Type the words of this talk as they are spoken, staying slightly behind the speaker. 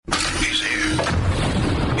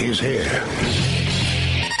here.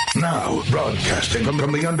 Now, broadcasting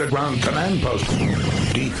from the underground command post,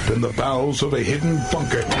 deep in the bowels of a hidden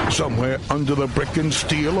bunker, somewhere under the brick and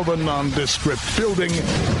steel of a nondescript building,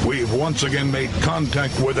 we've once again made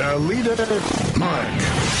contact with our leader, Mark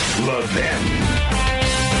Levin.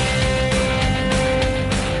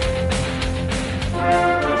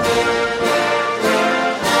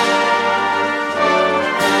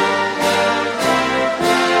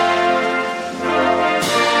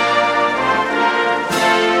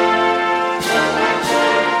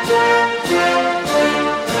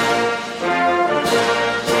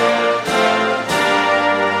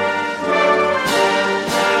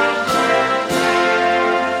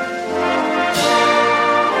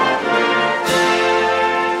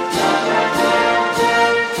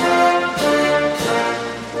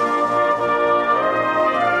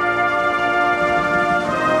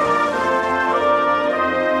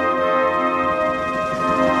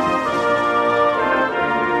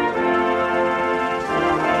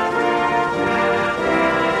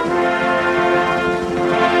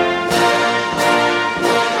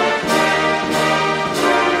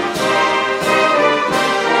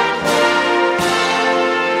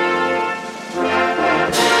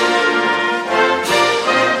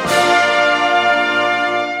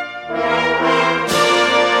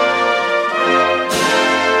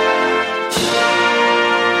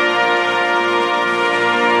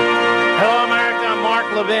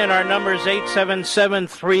 Numbers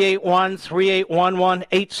 877-381-3811,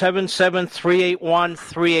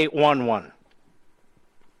 877-381-3811.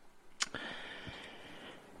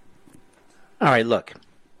 All right, look.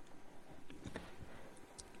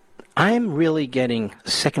 I'm really getting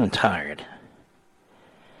sick and tired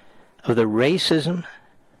of the racism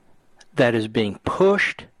that is being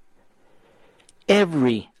pushed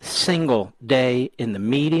every single day in the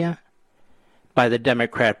media by the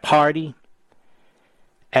Democrat Party,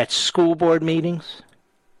 at school board meetings,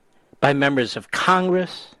 by members of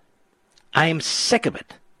Congress. I am sick of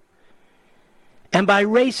it. And by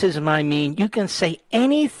racism, I mean you can say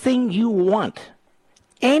anything you want,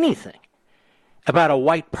 anything, about a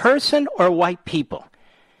white person or white people.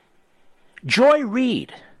 Joy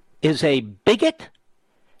Reid is a bigot,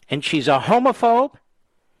 and she's a homophobe,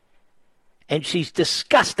 and she's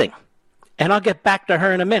disgusting. And I'll get back to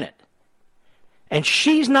her in a minute. And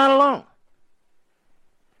she's not alone.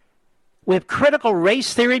 We have critical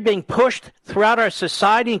race theory being pushed throughout our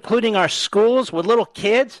society, including our schools with little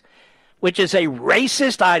kids, which is a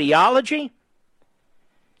racist ideology,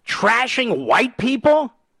 trashing white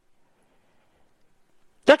people.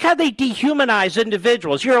 Look how they dehumanize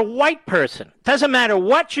individuals. You're a white person. Doesn't matter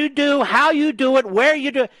what you do, how you do it, where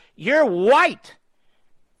you do it. You're white.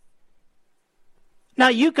 Now,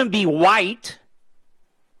 you can be white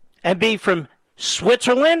and be from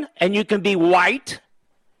Switzerland, and you can be white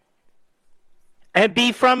and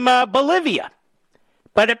be from Bolivia.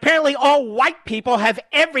 But apparently all white people have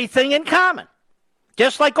everything in common.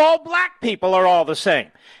 Just like all black people are all the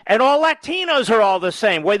same. And all Latinos are all the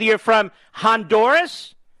same, whether you're from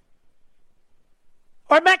Honduras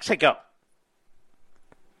or Mexico.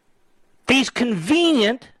 These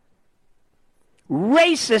convenient,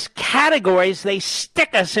 racist categories they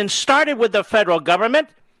stick us in started with the federal government,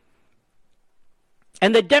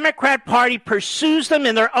 and the Democrat Party pursues them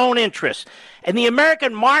in their own interests. And the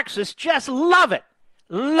American Marxists just love it.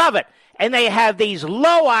 Love it. And they have these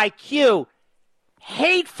low IQ,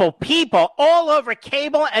 hateful people all over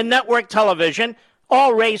cable and network television,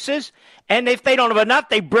 all races. And if they don't have enough,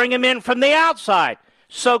 they bring them in from the outside.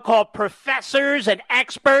 So-called professors and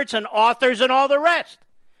experts and authors and all the rest.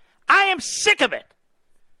 I am sick of it.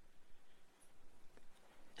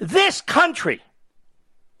 This country,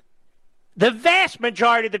 the vast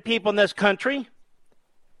majority of the people in this country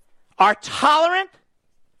are tolerant,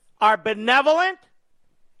 are benevolent,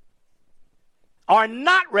 are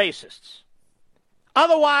not racists.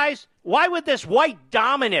 Otherwise, why would this white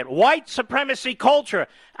dominant, white supremacy culture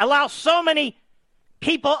allow so many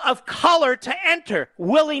people of color to enter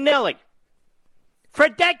willy-nilly for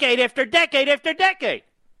decade after decade after decade?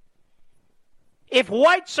 If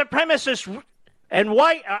white supremacists and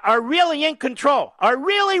white are really in control, are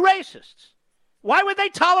really racists, why would they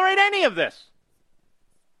tolerate any of this?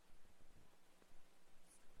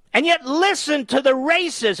 And yet listen to the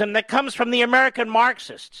racism that comes from the American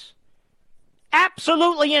Marxists.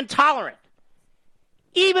 Absolutely intolerant.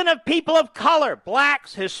 Even of people of color,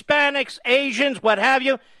 blacks, Hispanics, Asians, what have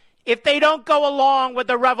you, if they don't go along with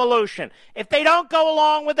the revolution, if they don't go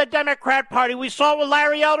along with the Democrat Party. We saw it with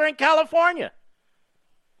Larry Elder in California.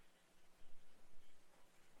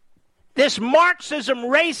 This Marxism,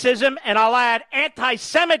 racism, and I'll add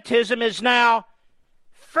anti-Semitism is now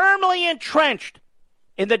firmly entrenched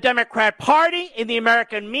in the Democrat Party, in the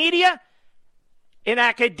American media, in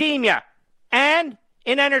academia, and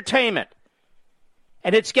in entertainment.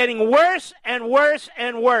 And it's getting worse and worse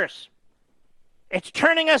and worse. It's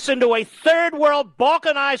turning us into a third world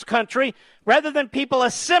balkanized country rather than people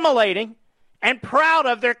assimilating and proud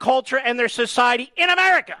of their culture and their society in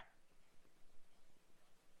America.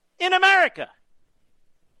 In America.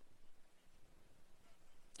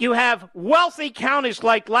 You have wealthy counties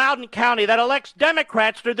like Loudoun County that elects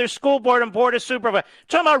Democrats to their school board and board of supervisors.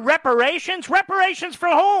 Talking about reparations? Reparations for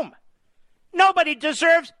whom? Nobody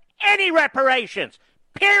deserves any reparations.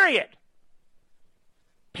 Period.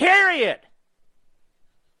 Period.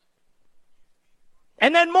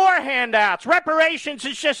 And then more handouts. Reparations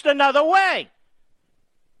is just another way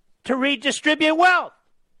to redistribute wealth.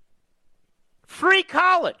 Free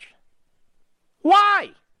college. Why?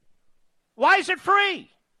 Why is it free?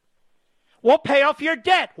 We'll pay off your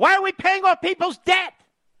debt. Why are we paying off people's debt?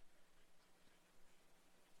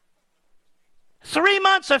 3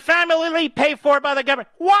 months of family leave paid for by the government.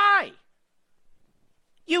 Why?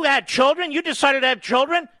 You had children. You decided to have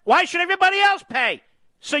children. Why should everybody else pay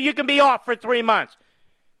so you can be off for 3 months?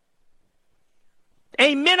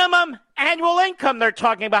 A minimum annual income they're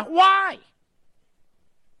talking about. Why?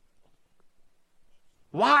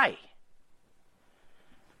 Why?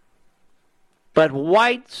 But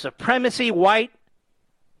white supremacy, white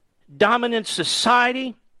dominant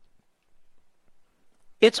society,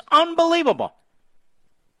 it's unbelievable.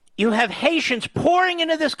 You have Haitians pouring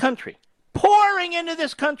into this country.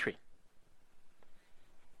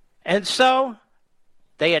 And so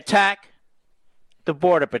they attack the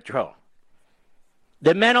Border Patrol.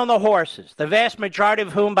 The men on the horses, the vast majority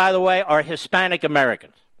of whom, by the way, are Hispanic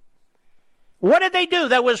Americans. What did they do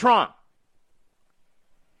that was wrong?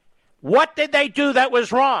 What did they do that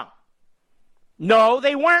was wrong? No,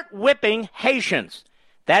 they weren't whipping Haitians.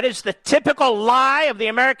 That is the typical lie of the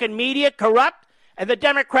American media, corrupt, and the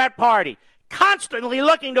Democrat Party, constantly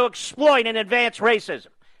looking to exploit and advance racism.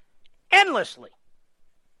 Endlessly.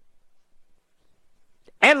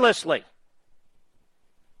 Endlessly.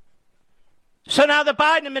 So now the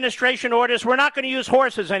Biden administration orders we're not going to use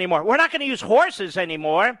horses anymore. We're not going to use horses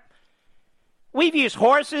anymore. We've used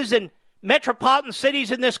horses in metropolitan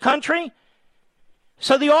cities in this country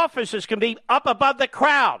so the officers can be up above the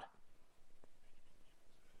crowd.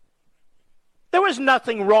 There was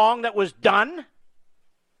nothing wrong that was done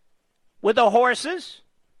with the horses.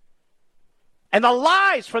 And the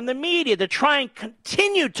lies from the media to try and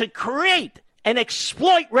continue to create and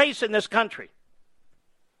exploit race in this country.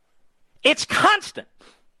 It's constant.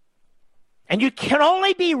 And you can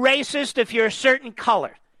only be racist if you're a certain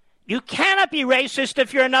color. You cannot be racist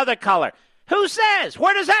if you're another color. Who says?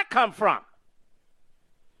 Where does that come from?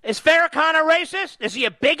 Is Farrakhan a racist? Is he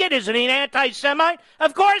a bigot? Is he an anti-Semite?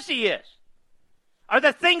 Of course he is. Are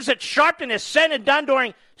the things that Sharpton has said and done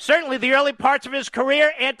during certainly the early parts of his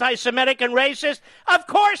career anti-Semitic and racist? Of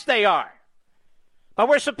course they are. But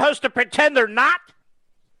we're supposed to pretend they're not?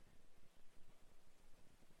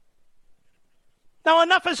 Now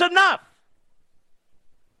enough is enough.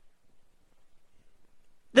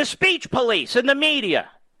 The speech police and the media,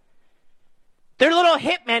 they're little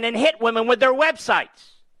hitmen and hitwomen with their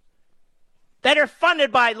websites that are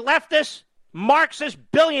funded by leftist, Marxist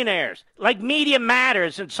billionaires like Media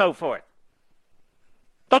Matters and so forth.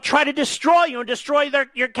 They'll try to destroy you and destroy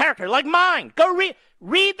your character, like mine. Go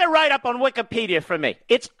read the write-up on Wikipedia for me.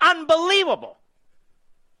 It's unbelievable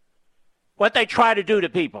what they try to do to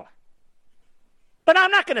people. But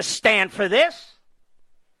I'm not going to stand for this.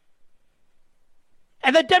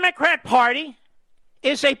 And the Democrat Party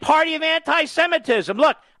is a party of anti-Semitism.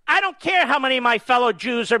 Look, I don't care how many of my fellow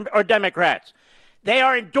Jews are Democrats. They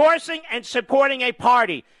are endorsing and supporting a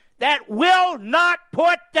party that will not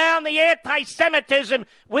put down the anti-Semitism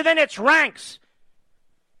within its ranks.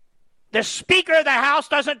 The Speaker of the House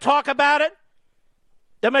doesn't talk about it.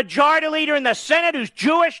 The Majority Leader in the Senate, who's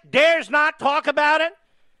Jewish, dares not talk about it.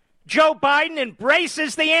 Joe Biden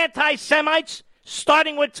embraces the anti-Semites,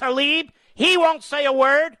 starting with Tlaib. He won't say a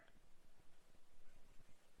word.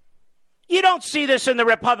 You don't see this in the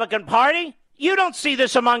Republican Party. You don't see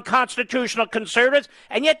this among constitutional conservatives,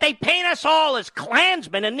 and yet they paint us all as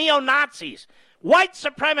Klansmen and neo-Nazis, white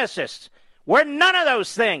supremacists. We're none of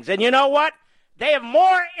those things. And you know what? They have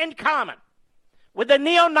more in common with the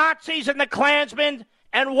neo-Nazis and the Klansmen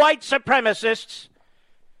and white supremacists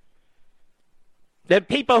than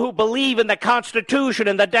people who believe in the Constitution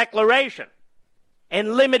and the Declaration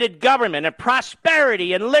and limited government and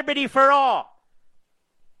prosperity and liberty for all.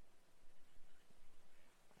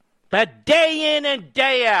 But day in and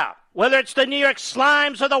day out, whether it's the New York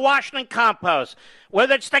Slimes or the Washington Compost,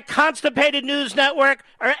 whether it's the Constipated News Network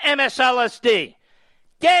or MSLSD,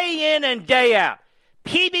 day in and day out,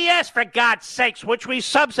 PBS, for God's sakes, which we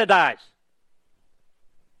subsidize,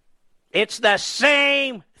 it's the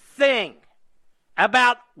same thing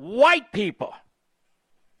about white people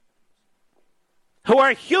who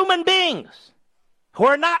are human beings, who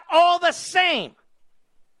are not all the same,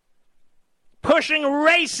 pushing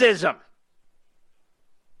racism.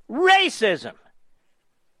 Racism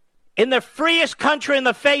in the freest country in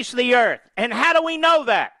the face of the earth. And how do we know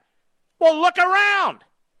that? Well, look around.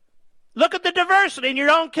 Look at the diversity in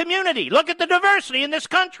your own community. Look at the diversity in this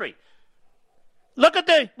country. Look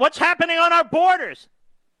at what's happening on our borders.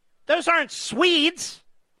 Those aren't Swedes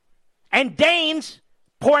and Danes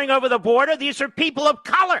pouring over the border. These are people of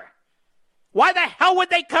color. Why the hell would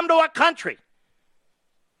they come to our country?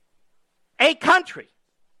 A country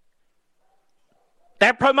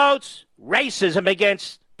that promotes racism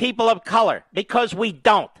against people of color, because we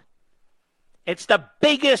don't. It's the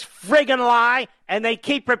biggest friggin' lie, and they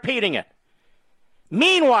keep repeating it.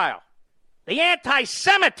 Meanwhile, the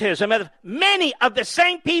anti-Semitism of many of the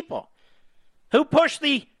same people who push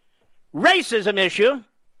the racism issue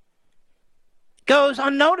goes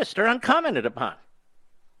unnoticed or uncommented upon.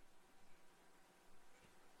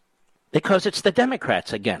 Because it's the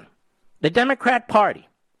Democrats again. The Democrat Party,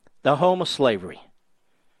 the home of slavery.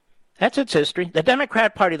 That's its history. The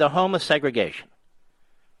Democrat Party, the home of segregation.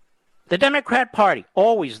 The Democrat Party,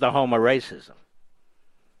 always the home of racism.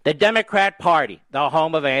 The Democrat Party, the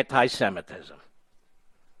home of anti-Semitism.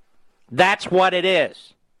 That's what it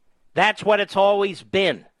is. That's what it's always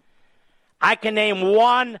been. I can name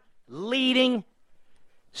one leading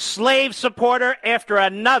slave supporter after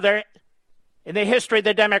another in the history of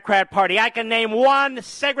the Democrat Party. I can name one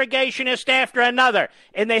segregationist after another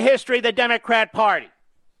in the history of the Democrat Party.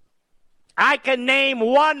 I can name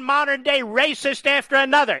one modern-day racist after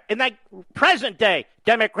another in the present-day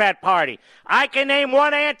Democrat Party. I can name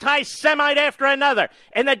one anti-Semite after another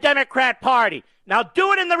in the Democrat Party. Now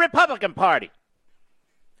do it in the Republican Party.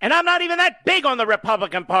 And I'm not even that big on the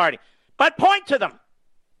Republican Party, but point to them.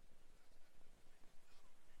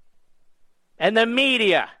 And the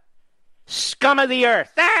media, scum of the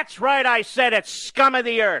earth. That's right, I said it, scum of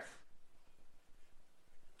the earth.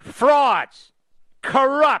 Frauds,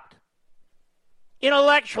 corrupt,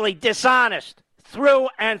 intellectually dishonest through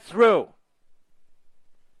and through.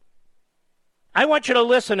 I want you to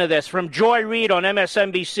listen to this from Joy Reid on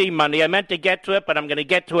MSNBC Monday. I meant to get to it, but I'm going to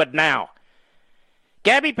get to it now.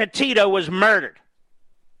 Gabby Petito was murdered.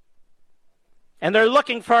 And they're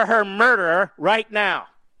looking for her murderer right now.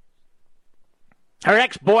 Her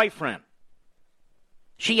ex-boyfriend.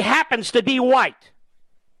 She happens to be white.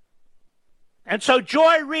 And so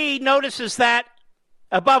Joy Reid notices that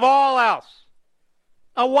above all else.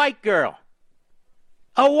 A white girl.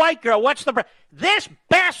 A white girl. What's the... This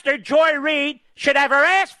bastard, Joy Reid, should have her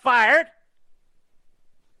ass fired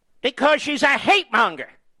because she's a hate monger.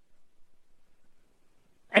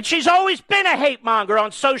 And she's always been a hate monger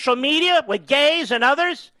on social media with gays and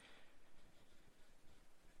others.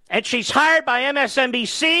 And she's hired by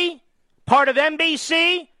MSNBC, part of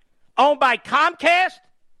NBC, owned by Comcast.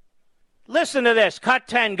 Listen to this. Cut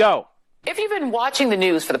 10, go. If you've been watching the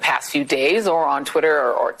news for the past few days or on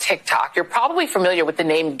Twitter or TikTok, you're probably familiar with the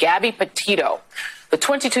name Gabby Petito, the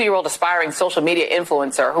 22-year-old aspiring social media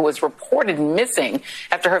influencer who was reported missing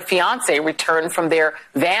after her fiance returned from their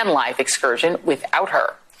van life excursion without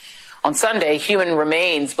her. On Sunday, human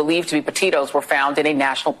remains believed to be Petito's were found in a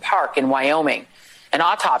national park in Wyoming. An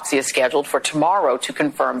autopsy is scheduled for tomorrow to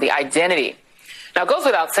confirm the identity. Now, it goes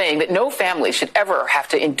without saying that no family should ever have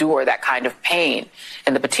to endure that kind of pain,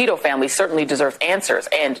 and the Petito family certainly deserves answers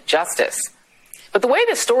and justice. But the way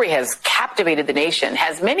this story has captivated the nation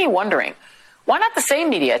has many wondering, why not the same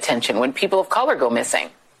media attention when people of color go missing?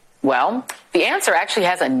 Well, the answer actually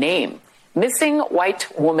has a name: Missing White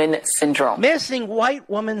Woman Syndrome. Missing White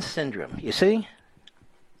Woman Syndrome, you see?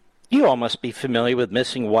 You all must be familiar with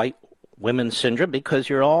Missing White Women Syndrome because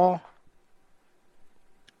you're all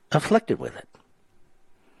afflicted with it.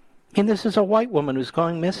 And this is a white woman who's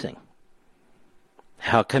going missing.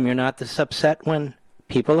 How come you're not this upset when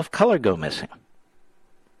people of color go missing?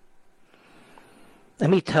 Let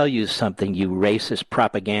me tell you something, you racist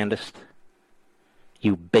propagandist,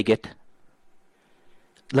 you bigot.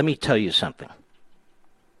 Let me tell you something.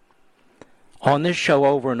 On this show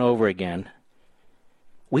over and over again,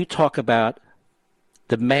 we talk about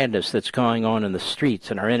the madness that's going on in the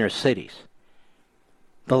streets in our inner cities.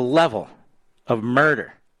 The level of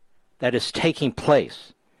murder that is taking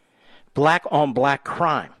place. Black on black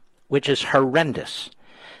crime. which is horrendous.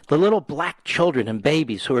 The little black children and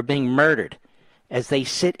babies who are being murdered as they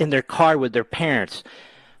sit in their car with their parents,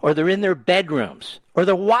 or they're in their bedrooms, or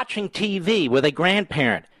they're watching TV with a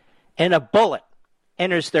grandparent, and a bullet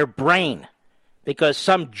enters their brain because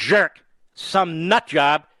some jerk, some nut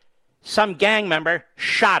job, some gang member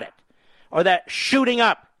shot it. Or that shooting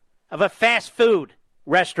up of a fast food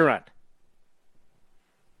restaurant.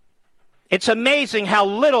 It's amazing how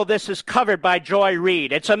little this is covered by Joy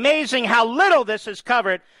Reid. It's amazing how little this is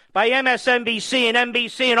covered by MSNBC and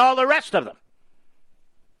NBC and all the rest of them.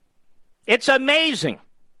 It's amazing.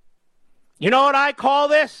 You know what I call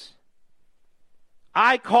this?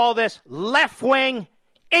 I call this left-wing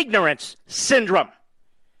ignorance syndrome.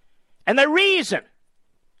 And the reason,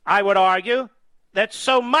 I would argue, that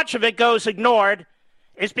so much of it goes ignored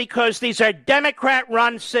is because these are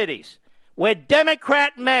Democrat-run cities with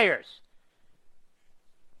Democrat mayors.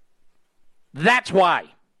 That's why.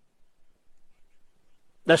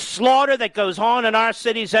 The slaughter that goes on in our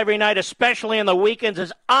cities every night, especially on the weekends,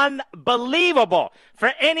 is unbelievable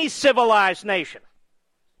for any civilized nation.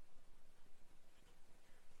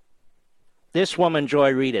 This woman,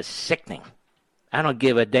 Joy Reid, is sickening. I don't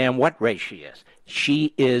give a damn what race she is.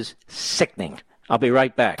 She is sickening. I'll be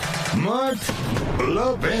right back. Mark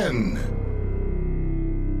Levin.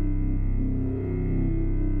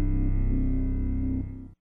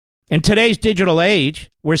 In today's digital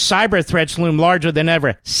age, where cyber threats loom larger than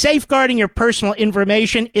ever, safeguarding your personal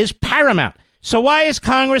information is paramount. So why is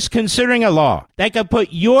Congress considering a law that could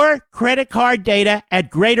put your credit card data at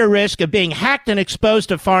greater risk of being hacked and exposed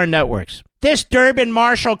to foreign networks? This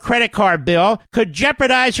Durbin-Marshall credit card bill could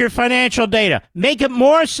jeopardize your financial data, make it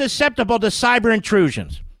more susceptible to cyber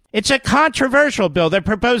intrusions. It's a controversial bill that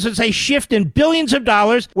proposes a shift in billions of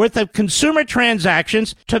dollars worth of consumer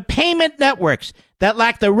transactions to payment networks that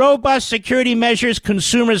lack the robust security measures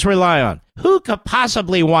consumers rely on. Who could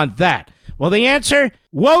possibly want that? Well, the answer?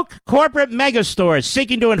 Woke corporate megastores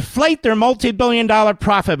seeking to inflate their multi-billion-dollar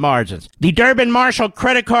profit margins. The Durbin-Marshall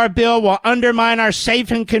credit card bill will undermine our safe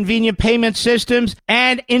and convenient payment systems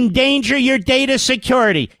and endanger your data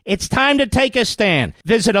security. It's time to take a stand.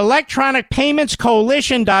 Visit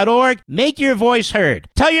electronicpaymentscoalition.org. Make your voice heard.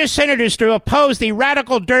 Tell your senators to oppose the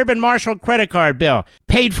radical Durbin-Marshall credit card bill,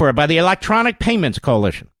 paid for by the Electronic Payments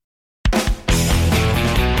Coalition.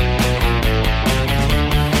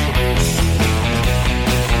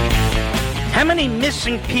 How many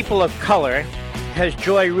missing people of color has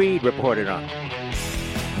Joy Reid reported on?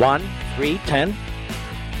 1, 3, 10?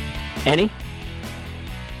 Any?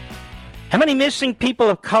 How many missing people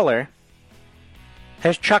of color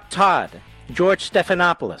has Chuck Todd, George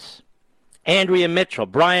Stephanopoulos, Andrea Mitchell,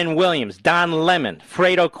 Brian Williams, Don Lemon,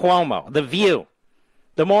 Fredo Cuomo, The View,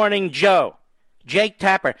 The Morning Joe, Jake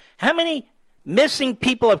Tapper? How many missing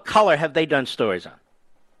people of color have they done stories on?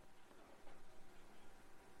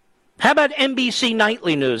 How about NBC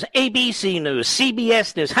Nightly News, ABC News,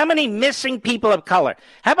 CBS News? How many missing people of color?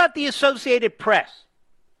 How about the Associated Press?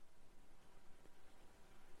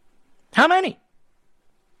 How many?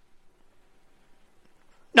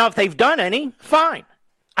 Now, if they've done any, fine.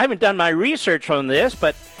 I haven't done my research on this,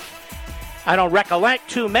 but I don't recollect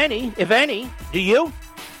too many, if any. Do you?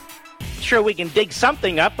 Sure, we can dig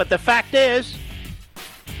something up, but the fact is,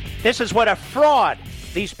 this is what a fraud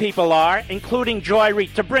these people are, including Joy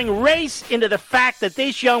Reid, to bring race into the fact that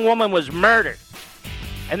this young woman was murdered.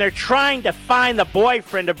 And they're trying to find the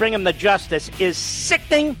boyfriend to bring him to justice is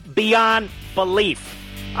sickening beyond belief.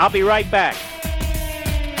 I'll be right back.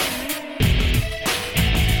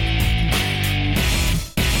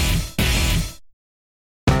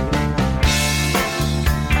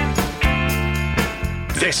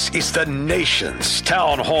 This is the nation's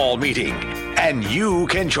town hall meeting, and you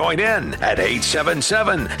can join in at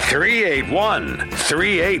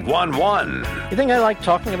 877-381-3811. You think I like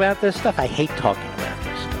talking about this stuff? I hate talking about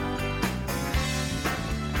this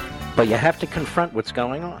stuff. But you have to confront what's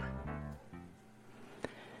going on.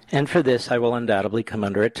 And for this, I will undoubtedly come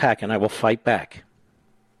under attack, and I will fight back.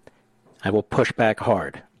 I will push back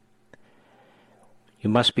hard.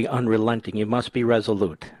 You must be unrelenting. You must be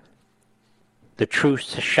resolute. The truth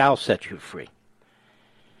shall set you free.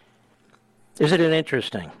 Isn't it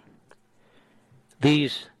interesting?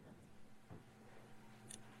 These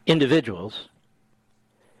individuals,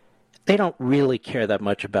 they don't really care that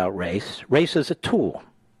much about race. Race is a tool.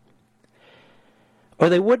 Or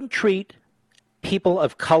they wouldn't treat people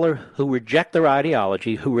of color who reject their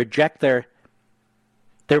ideology, who reject their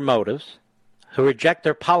motives, who reject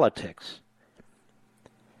their politics,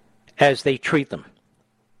 as they treat them.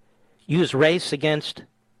 Use race against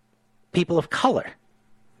people of color.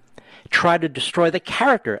 try to destroy the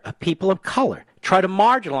character of people of color, try to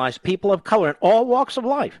marginalize people of color in all walks of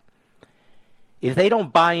life. If they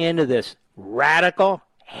don't buy into this radical,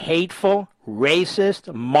 hateful,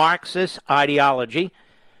 racist, Marxist ideology,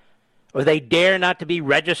 or they dare not to be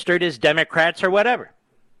registered as Democrats or whatever.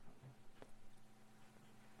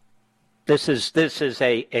 This is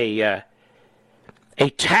a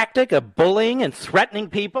tactic of bullying and threatening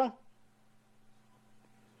people.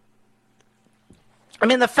 I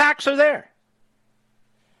mean, the facts are there.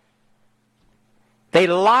 They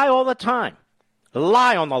lie all the time,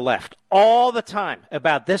 lie on the left all the time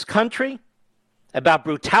about this country, about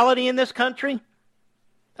brutality in this country,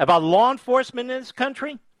 about law enforcement in this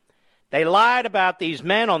country. They lied about these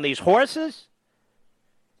men on these horses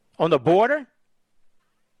on the border.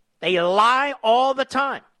 They lie all the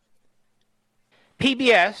time.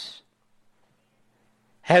 PBS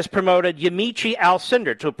has promoted Yamiche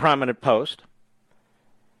Alcindor to a prominent post.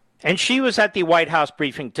 And she was at the White House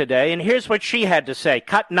briefing today, and here's what she had to say.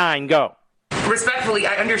 Cut 9, go. Respectfully,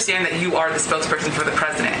 I understand that you are the spokesperson for the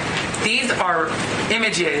president. These are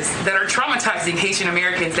images that are traumatizing Haitian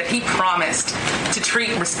Americans that he promised to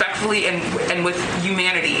treat respectfully and with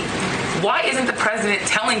humanity. Why isn't the president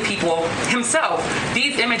telling people himself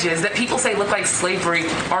these images that people say look like slavery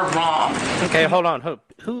are wrong? Okay, hold on.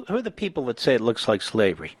 Who are the people that say it looks like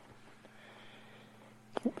slavery?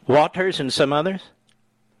 Waters and some others?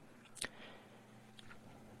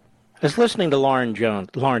 I was listening to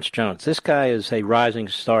Lawrence Jones. This guy is a rising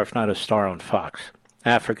star, if not a star on Fox.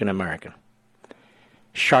 African American.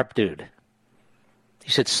 Sharp dude. He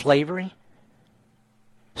said, slavery?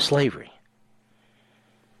 Slavery.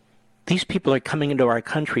 These people are coming into our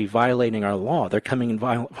country violating our law. They're coming in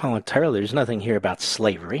voluntarily. There's nothing here about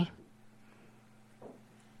slavery.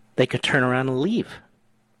 They could turn around and leave.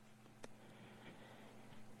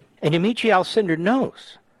 And Yamiche Alcindor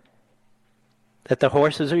knows that the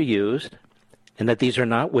horses are used and that these are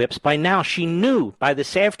not whips. By now, she knew by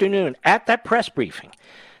this afternoon at that press briefing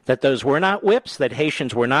that those were not whips, that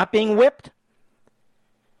Haitians were not being whipped,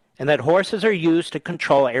 and that horses are used to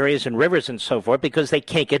control areas and rivers and so forth because they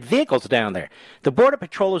can't get vehicles down there. The Border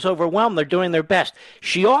Patrol is overwhelmed. They're doing their best.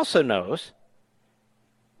 She also knows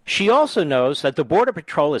that the Border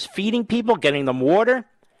Patrol is feeding people, getting them water,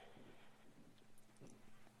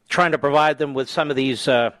 trying to provide them with some of these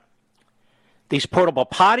portable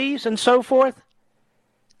potties and so forth,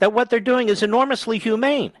 that what they're doing is enormously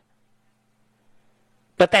humane.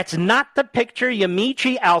 But that's not the picture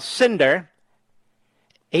Yamiche Alcindor,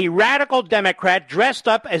 a radical Democrat dressed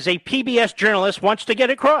up as a PBS journalist, wants to get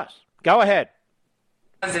across. Go ahead.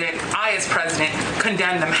 President, I as president,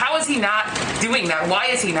 condemn them. How is he not doing that? Why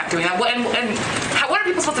is he not doing that? What are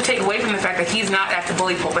people supposed to take away from the fact that he's not at the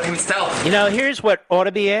bully pulpit himself? You know, here's what ought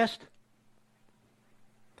to be asked.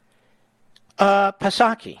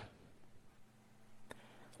 Psaki,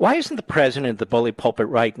 why isn't the president at the bully pulpit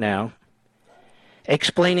right now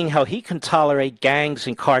explaining how he can tolerate gangs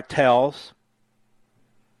and cartels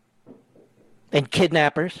and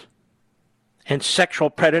kidnappers and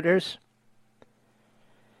sexual predators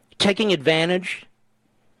taking advantage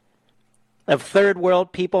of third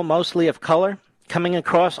world people, mostly of color, coming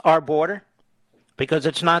across our border because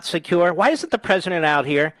it's not secure? Why isn't the president out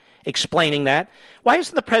here explaining that? Why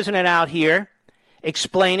isn't the president out here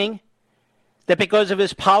explaining that because of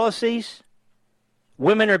his policies,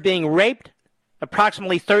 women are being raped,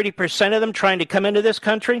 approximately 30% of them trying to come into this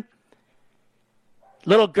country?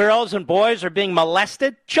 Little girls and boys are being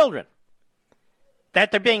molested, children.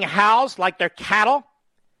 That they're being housed like they're cattle.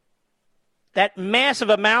 That massive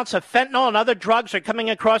amounts of fentanyl and other drugs are coming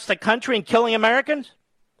across the country and killing Americans.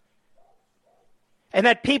 And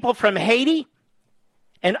that people from Haiti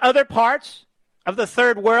and other parts of the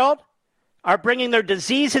third world are bringing their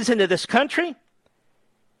diseases into this country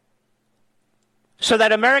so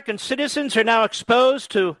that American citizens are now exposed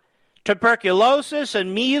to tuberculosis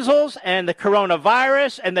and measles and the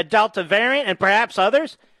coronavirus and the Delta variant and perhaps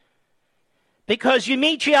others, because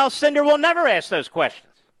Yamiche Alcindor will never ask those questions.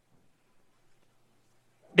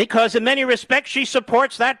 Because in many respects, she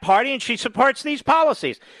supports that party and she supports these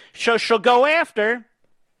policies. So she'll go after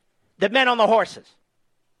the men on the horses.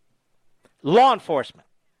 Law enforcement.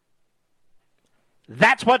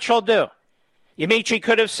 That's what she'll do. Yamiche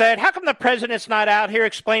could have said, how come the president's not out here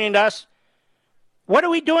explaining to us, what are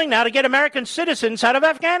we doing now to get American citizens out of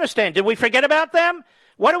Afghanistan? Did we forget about them?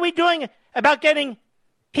 What are we doing about getting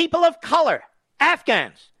people of color,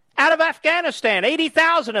 Afghans, out of Afghanistan?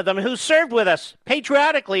 80,000 of them who served with us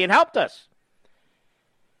patriotically and helped us.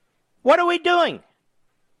 What are we doing?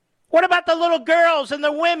 What about the little girls and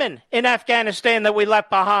the women in Afghanistan that we left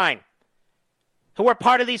behind? who are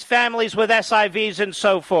part of these families with SIVs and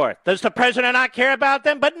so forth. Does the president not care about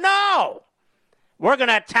them? But no! We're going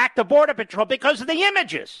to attack the Border Patrol because of the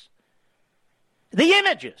images. The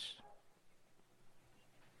images.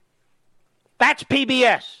 That's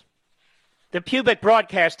PBS, the Public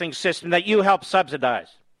Broadcasting System that you help subsidize.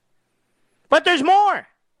 But there's more.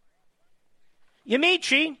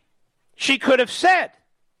 Yamiche, she could have said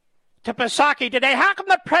to Psaki today, how come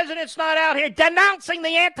the president's not out here denouncing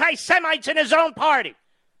the anti-Semites in his own party?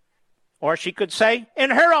 Or she could say,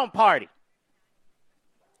 in her own party.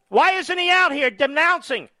 Why isn't he out here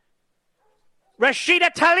denouncing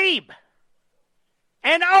Rashida Tlaib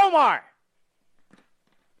and Omar?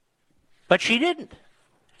 But she didn't.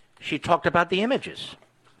 She talked about the images.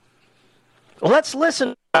 Well, let's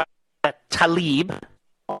listen to Tlaib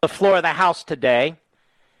on the floor of the House today,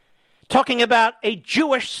 talking about a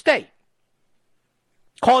Jewish state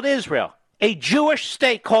called Israel. A Jewish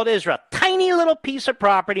state called Israel. Tiny little piece of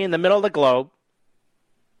property in the middle of the globe.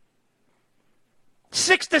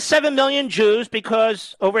 6 to 7 million Jews,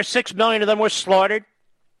 because over 6 million of them were slaughtered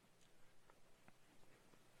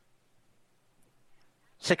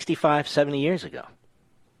 65, 70 years ago.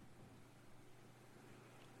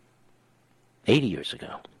 80 years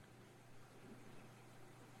ago.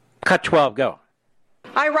 Cut 12, go.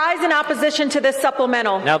 I rise in opposition to this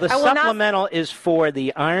supplemental. Now, the supplemental is for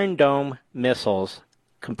the Iron Dome missiles,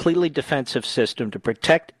 completely defensive system to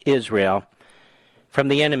protect Israel from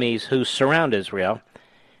the enemies who surround Israel,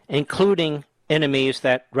 including enemies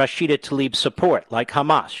that Rashida Tlaib support, like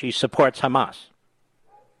Hamas. She supports Hamas.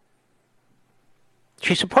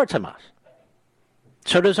 She supports Hamas.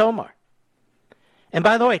 So does Omar. And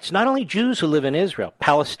by the way, it's not only Jews who live in Israel.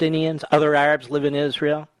 Palestinians, other Arabs live in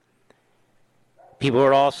Israel. People who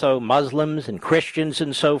are also Muslims and Christians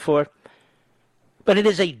and so forth. But it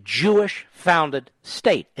is a Jewish-founded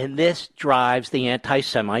state, and this drives the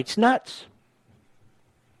anti-Semites nuts.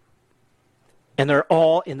 And they're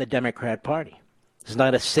all in the Democrat Party. There's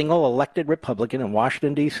not a single elected Republican in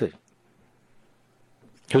Washington, D.C.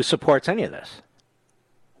 who supports any of this.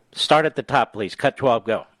 Start at the top, please. Cut 12,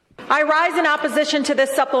 go. I rise in opposition to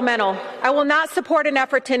this supplemental. I will not support an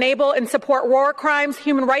effort to enable and support war crimes,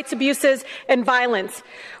 human rights abuses, and violence.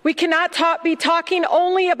 We cannot be talking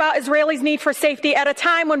only about Israelis' need for safety at a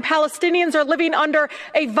time when Palestinians are living under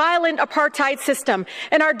a violent apartheid system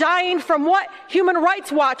and are dying from what Human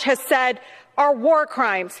Rights Watch has said are war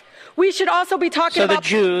crimes. We should also be talking about...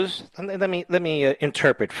 So the Jews, let me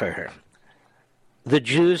interpret for her. The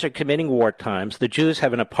Jews are committing war crimes. The Jews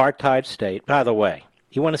have an apartheid state. By the way,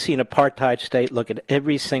 you want to see an apartheid state? Look at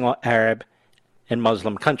every single Arab and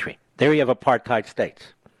Muslim country. There you have apartheid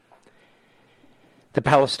states. The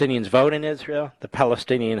Palestinians vote in Israel. The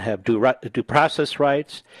Palestinians have due process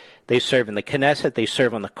rights. They serve in the Knesset. They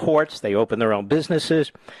serve on the courts. They open their own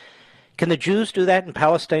businesses. Can the Jews do that in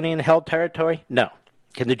Palestinian-held territory? No.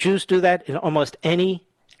 Can the Jews do that in almost any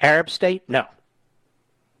Arab state? No.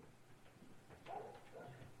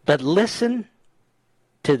 But listen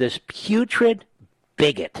to this putrid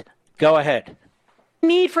bigot. Go ahead.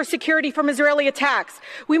 Need for security from Israeli attacks.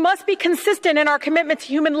 We must be consistent in our commitment to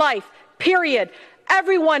human life, period.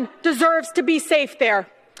 Everyone deserves to be safe there.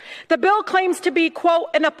 The bill claims to be, quote,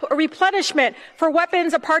 a replenishment for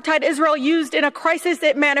weapons apartheid Israel used in a crisis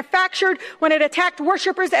it manufactured when it attacked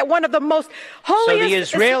worshippers at one of the most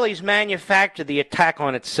holiest... So the Israelis manufactured the attack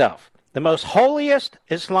on itself. The most holiest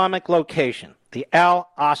Islamic location, the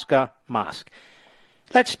Al-Aqsa Mosque.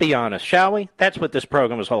 Let's be honest, shall we? That's what this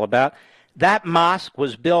program is all about. That mosque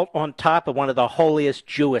was built on top of one of the holiest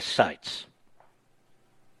Jewish sites,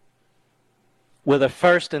 where the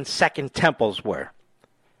first and second temples were,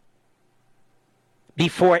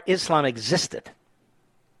 before Islam existed.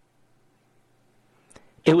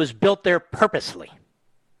 It was built there purposely.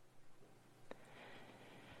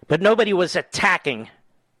 But nobody was attacking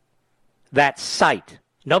that site.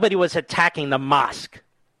 Nobody was attacking the mosque.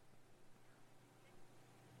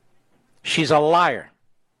 She's a liar.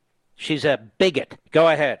 She's a bigot. Go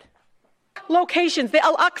ahead. Locations, the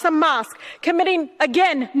Al-Aqsa Mosque, committing,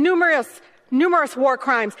 again, numerous war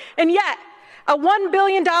crimes. And yet, a $1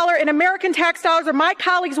 billion in American tax dollars that my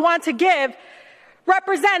colleagues want to give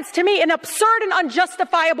represents, to me, an absurd and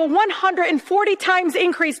unjustifiable 140 times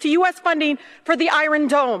increase to U.S. funding for the Iron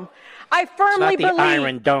Dome. I firmly believe... It's not the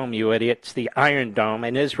Iron Dome, you idiot. It's the Iron Dome,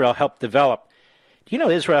 and Israel helped develop. Do you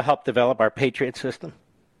know Israel helped develop our Patriot system?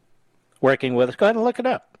 Working with us. Go ahead and look it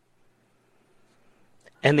up.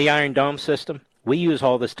 And the Iron Dome system, we use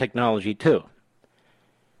all this technology too.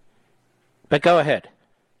 But go ahead.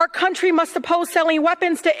 Our country must oppose selling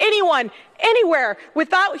weapons to anyone, anywhere,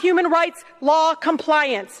 without human rights law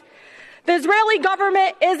compliance. The Israeli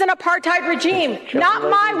government is an apartheid regime. Not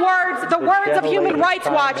my words, the words of Human Rights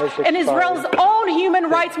Watch and Israel's own Human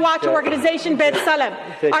Rights Watch organization, B'Tselem.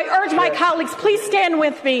 I urge my colleagues, please stand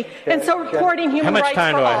with me in supporting human rights for all.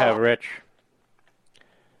 How much time do I have, Rich?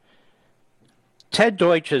 Ted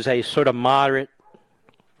Deutsch is a sort of moderate,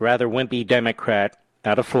 rather wimpy Democrat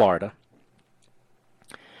out of Florida.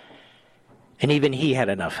 And even he had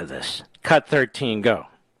enough of this. Cut 13, go.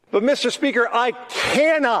 But, Mr. Speaker, I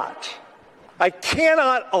cannot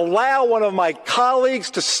allow one of my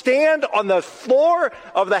colleagues to stand on the floor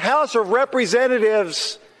of the House of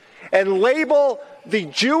Representatives and label the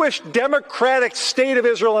Jewish Democratic State of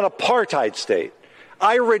Israel an apartheid state.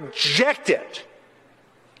 I reject it.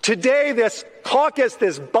 Today, this caucus,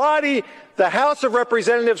 this body, the House of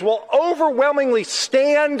Representatives will overwhelmingly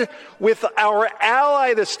stand with our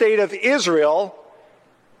ally, the State of Israel,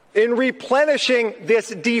 in replenishing this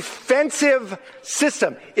defensive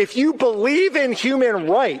system. If you believe in human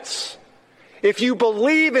rights, if you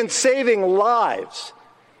believe in saving lives,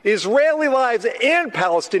 Israeli lives and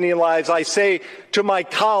Palestinian lives, I say to my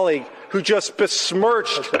colleague who just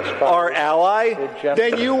besmirched our ally,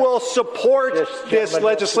 then you will support this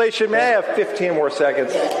legislation. May I have 15 more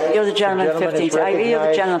seconds? You're the gentleman 15. I give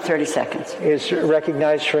the gentleman 30 seconds. Is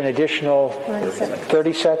recognized for an additional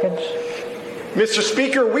 30 seconds. Mr.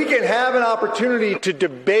 Speaker, we can have an opportunity to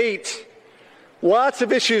debate lots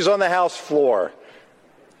of issues on the House floor,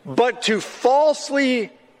 but to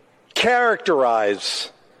falsely characterize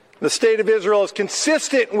the State of Israel is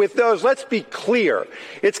consistent with those, let's be clear,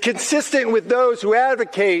 it's consistent with those who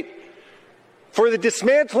advocate for the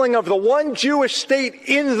dismantling of the one Jewish state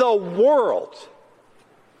in the world.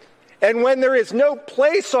 And when there is no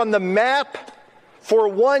place on the map for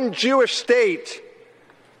one Jewish state,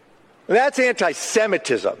 that's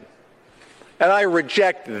anti-Semitism. And I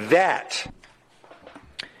reject that.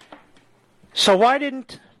 So why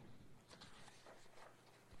didn't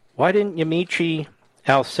Yamiche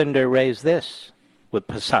Alcindor raise this with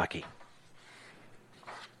Psaki?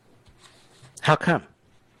 How come?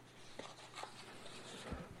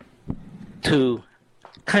 To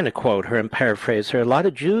kind of quote her and paraphrase her, a lot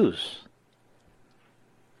of Jews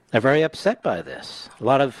are very upset by this. A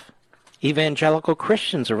lot of evangelical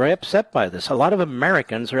Christians are very upset by this. A lot of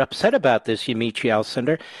Americans are upset about this, Yamiche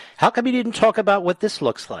Alcindor. How come you didn't talk about what this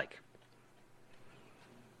looks like?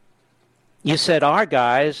 You said our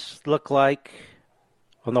guys look like,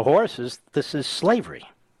 on the horses, this is slavery.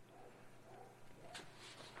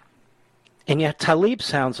 And yet Tlaib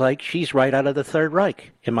sounds like she's right out of the Third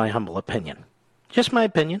Reich, in my humble opinion. Just my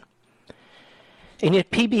opinion. And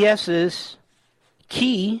yet PBS's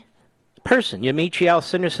key person, Yamiche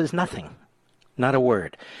Alcindor, says nothing. Not a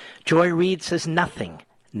word. Joy Reid says nothing.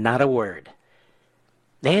 Not a word.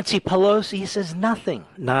 Nancy Pelosi says nothing.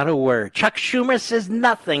 Not a word. Chuck Schumer says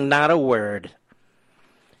nothing. Not a word.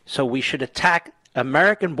 So we should attack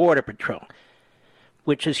American Border Patrol,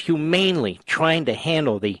 which is humanely trying to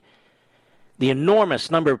handle the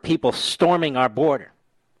enormous number of people storming our border.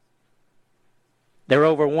 They're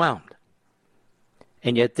overwhelmed.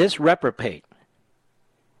 And yet this reprobate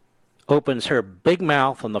opens her big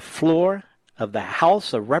mouth on the floor of the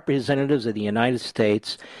House of Representatives of the United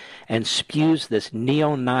States and spews this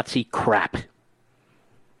neo-Nazi crap.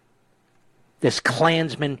 This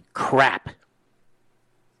Klansman crap.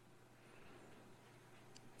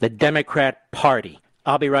 The Democrat Party.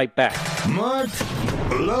 I'll be right back. Mark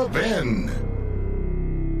Levin.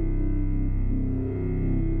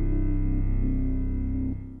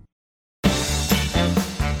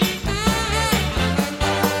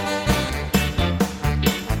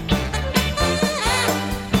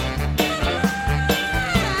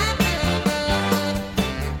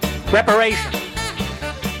 Reparations.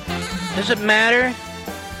 Does it matter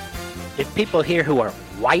if people here who are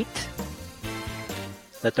white,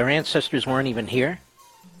 that their ancestors weren't even here?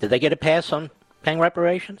 Did they get a pass on paying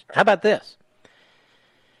reparations? How about this?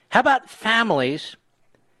 How about families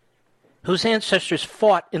whose ancestors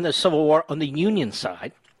fought in the Civil War on the Union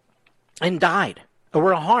side and died or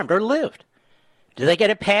were harmed or lived? Did they get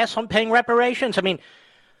a pass on paying reparations? I mean,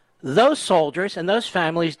 those soldiers and those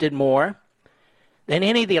families did more than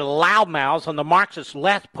any of the loudmouths on the Marxist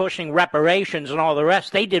left pushing reparations and all the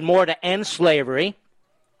rest. They did more to end slavery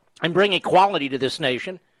and bring equality to this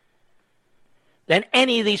nation than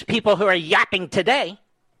any of these people who are yapping today.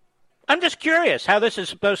 I'm just curious how this is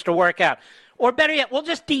supposed to work out. Or better yet, we'll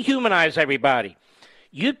just dehumanize everybody.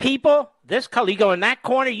 You people, this color, you go in that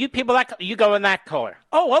corner. You people, that color, you go in that corner.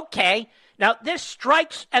 Oh, okay. Now, this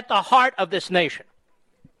strikes at the heart of this nation,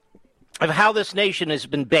 of how this nation has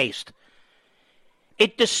been based.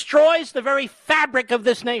 It destroys the very fabric of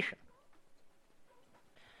this nation.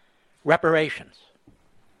 reparations.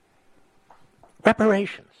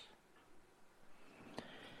 Reparations.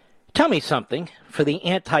 Tell me something, for the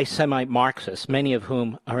anti-Semite Marxists, many of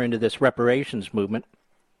whom are into this reparations movement,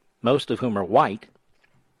 most of whom are white,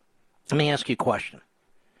 let me ask you a question.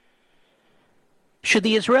 Should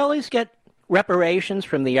the Israelis get reparations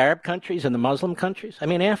from the Arab countries and the Muslim countries? I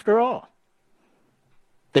mean, after all,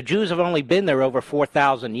 the Jews have only been there over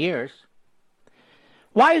 4,000 years.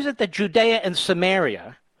 Why is it that Judea and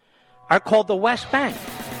Samaria are called the West Bank?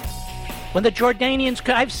 When the Jordanians,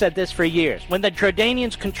 I've said this for years, when the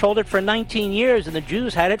Jordanians controlled it for 19 years and the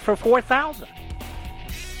Jews had it for 4,000.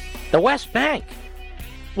 The West Bank.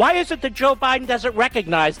 Why is it that Joe Biden doesn't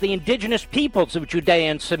recognize the indigenous peoples of Judea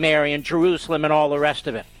and Samaria and Jerusalem and all the rest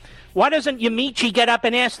of it? Why doesn't Yamiche get up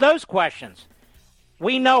and ask those questions?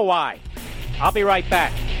 We know why. I'll be right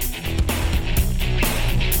back.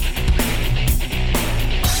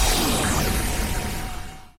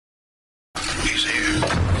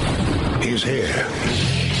 He's here.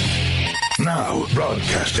 Now,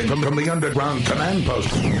 broadcasting from the underground command post,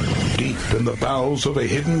 deep in the bowels of a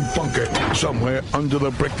hidden bunker, somewhere under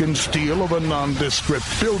the brick and steel of a nondescript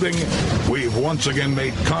building, we've once again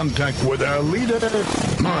made contact with our leader,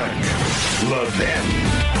 Mark Levin.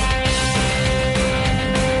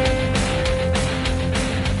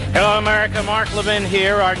 Hello, America. Mark Levin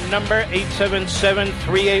here. Our number,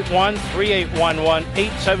 877-381-3811,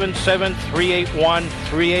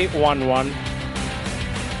 877-381-3811.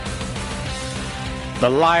 The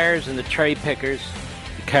liars and the cherry pickers,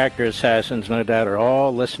 the character assassins, no doubt, are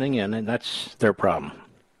all listening in, and that's their problem.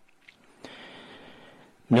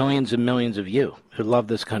 Millions and millions of you who love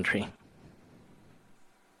this country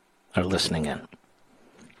are listening in.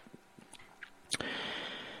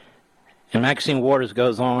 And Maxine Waters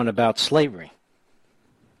goes on about slavery.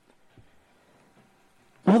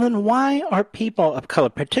 Well, then why are people of color,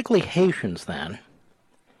 particularly Haitians then,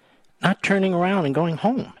 not turning around and going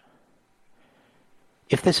home?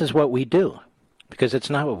 If this is what we do, because it's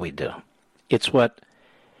not what we do. It's what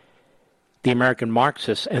the American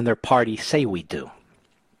Marxists and their party say we do.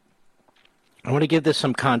 I want to give this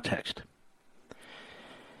some context.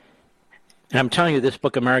 And I'm telling you, this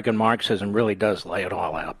book, American Marxism, really does lay it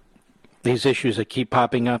all out. These issues that keep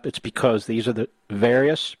popping up, it's because these are the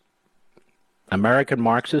various American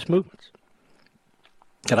Marxist movements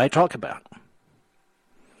that I talk about.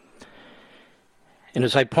 And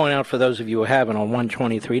as I point out for those of you who haven't, on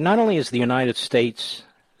 123, not only is the United States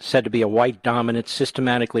said to be a white, dominant,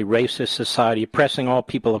 systematically racist society oppressing all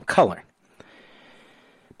people of color,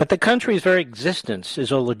 but the country's very existence is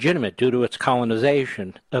illegitimate due to its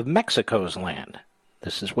colonization of Mexico's land.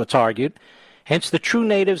 This is what's argued. Hence, the true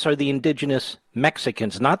natives are the indigenous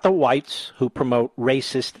Mexicans, not the whites who promote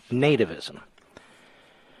racist nativism.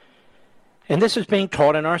 And this is being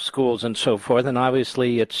taught in our schools and so forth, and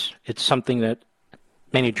obviously it's something that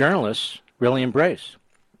many journalists really embrace.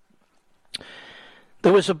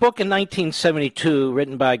 There was a book in 1972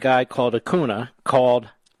 written by a guy called Acuna called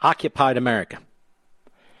Occupied America.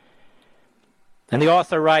 And the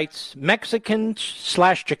author writes,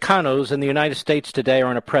 Mexicans/Chicanos in the United States today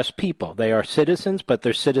are an oppressed people. They are citizens, but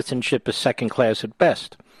their citizenship is second class at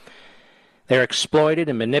best. They are exploited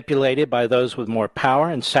and manipulated by those with more power,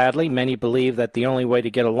 and sadly, many believe that the only way to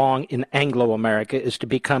get along in Anglo-America is to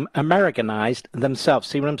become Americanized themselves.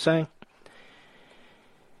 See what I'm saying?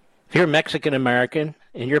 If you're Mexican-American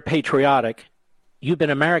and you're patriotic, you've been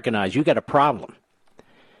Americanized. You got a problem.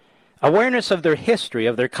 Awareness of their history,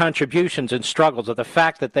 of their contributions and struggles, of the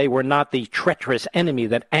fact that they were not the treacherous enemy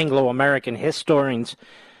that Anglo-American historians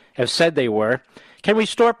have said they were, can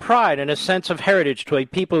restore pride and a sense of heritage to a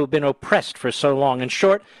people who have been oppressed for so long. In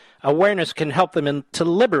short, awareness can help them to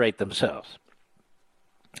liberate themselves.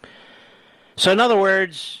 So in other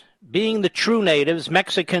words, being the true natives,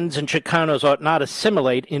 Mexicans and Chicanos ought not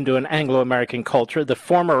assimilate into an Anglo-American culture. The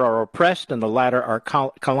former are oppressed and the latter are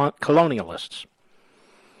colonialists.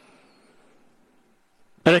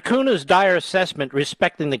 But Acuna's dire assessment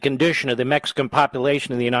respecting the condition of the Mexican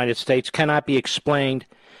population in the United States cannot explain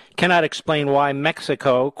why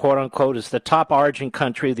Mexico, quote-unquote, is the top origin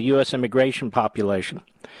country of the U.S. immigration population.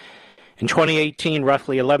 In 2018,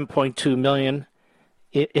 roughly 11.2 million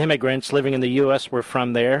immigrants living in the U.S. were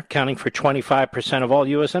from there, accounting for 25% of all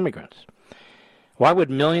U.S. immigrants. Why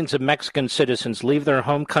would millions of Mexican citizens leave their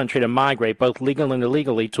home country to migrate, both legally and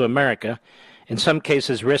illegally, to America, in some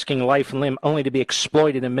cases risking life and limb, only to be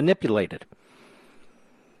exploited and manipulated?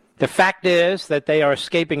 The fact is that they are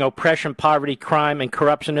escaping oppression, poverty, crime, and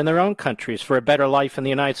corruption in their own countries for a better life in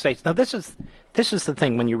the United States. Now, this is the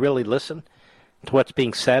thing when you really listen to what's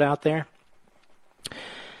being said out there.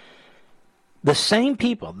 The same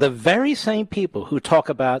people, the very same people who talk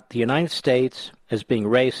about the United States as being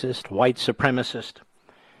racist, white supremacist,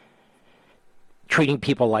 treating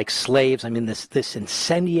people like slaves, I mean, this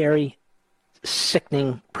incendiary,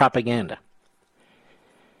 sickening propaganda,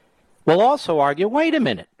 will also argue, wait a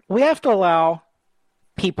minute, we have to allow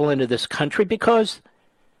people into this country because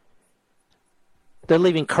they're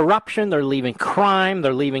leaving corruption, they're leaving crime,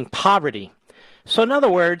 they're leaving poverty. So in other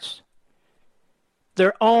words,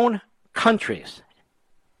 their own countries,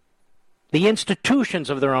 the institutions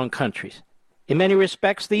of their own countries, in many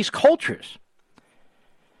respects, these cultures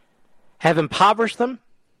have impoverished them,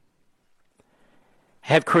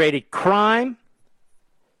 have created crime,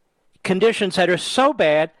 conditions that are so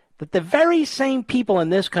bad that the very same people in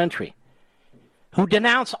this country who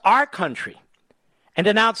denounce our country and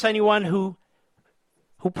denounce anyone who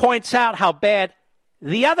points out how bad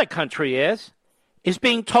the other country is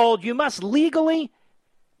being told you must legally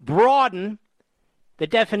broaden the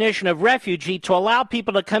definition of refugee to allow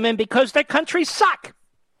people to come in because their countries suck.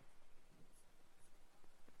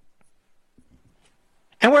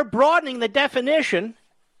 And we're broadening the definition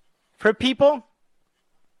for people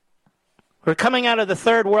who are coming out of the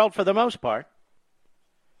third world for the most part,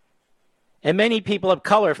 and many people of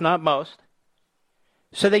color, if not most,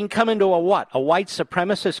 so they can come into a what? A white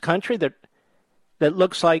supremacist country that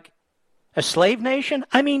looks like a slave nation?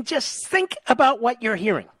 I mean, just think about what you're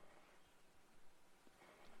hearing.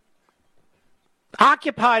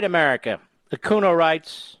 Occupied America. Acuno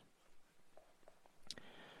writes,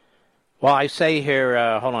 well, I say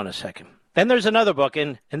here, hold on a second. Then there's another book,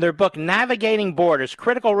 in their book, Navigating Borders,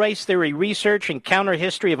 Critical Race Theory Research and Counter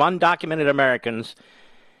History of Undocumented Americans.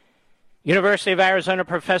 University of Arizona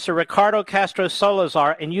professor Ricardo Castro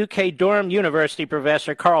Salazar and UK Durham University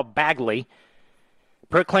professor Carl Bagley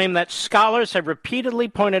proclaim that scholars have repeatedly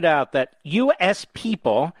pointed out that U.S.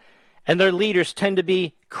 people and their leaders tend to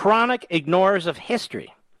be chronic ignorers of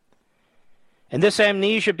history. And this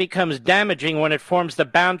amnesia becomes damaging when it forms the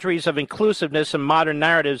boundaries of inclusiveness and modern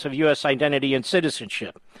narratives of U.S. identity and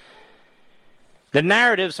citizenship. The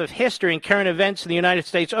narratives of history and current events in the United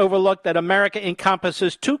States overlook that America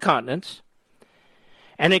encompasses two continents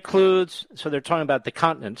and includes, so they're talking about the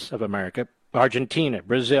continents of America, Argentina,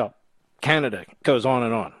 Brazil, Canada, goes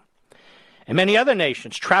on, and many other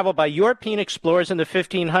nations traveled by European explorers in the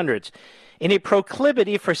 1500s. In a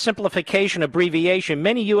proclivity for simplification abbreviation,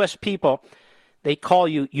 many U.S. people, they call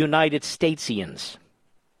you United Statesians.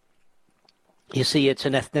 You see, it's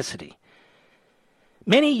an ethnicity.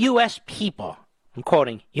 Many U.S. people, I'm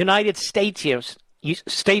quoting, United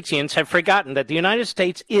Statesians have forgotten that the United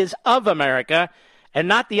States is of America and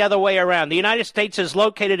not the other way around. The United States is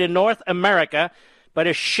located in North America, but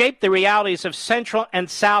has shaped the realities of Central and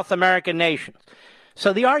South American nations.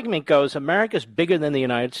 So the argument goes, America is bigger than the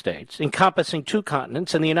United States, encompassing two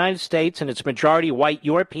continents, and the United States and its majority white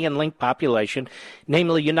European-linked population,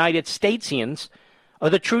 namely United Statesians, are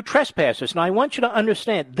the true trespassers. Now, I want you to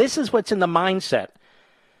understand, this is what's in the mindset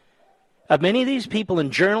of many of these people in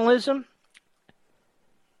journalism,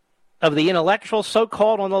 of the intellectuals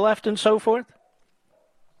so-called on the left and so forth.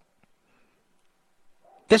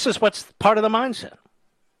 This is what's part of the mindset.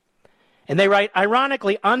 And they write,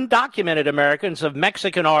 ironically, undocumented Americans of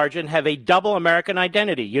Mexican origin have a double American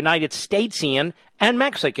identity, United Statesian and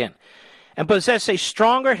Mexican, and possess a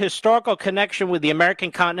stronger historical connection with the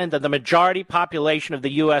American continent than the majority population of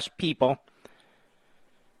the U.S. people.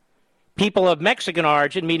 People of Mexican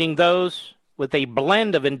origin, meaning those with a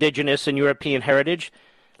blend of indigenous and European heritage,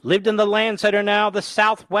 lived in the lands that are now the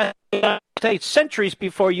southwest United States. Centuries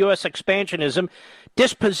before U.S. expansionism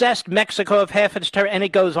dispossessed Mexico of half its territory, and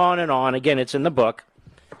it goes on and on. Again, it's in the book.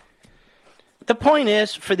 The point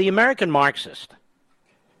is, for the American Marxist,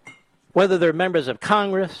 whether they're members of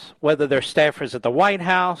Congress, whether they're staffers at the White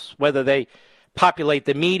House, whether they populate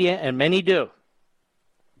the media, and many do,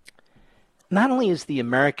 not only is the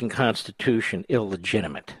American Constitution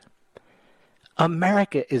illegitimate,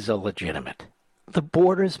 America is illegitimate. The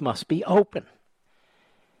borders must be open.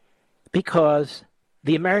 Because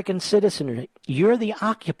the American citizenry, you're the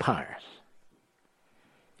occupiers.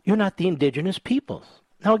 You're not the indigenous peoples.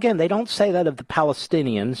 Now, again, they don't say that of the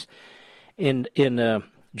Palestinians in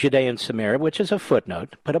Judea and Samaria, which is a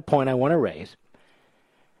footnote, but a point I want to raise.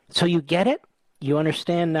 So you get it? You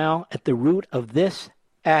understand now at the root of this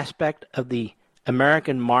aspect of the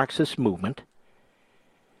American Marxist movement,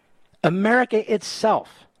 America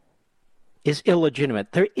itself is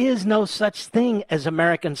illegitimate. There is no such thing as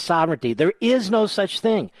American sovereignty. There is no such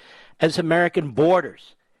thing as American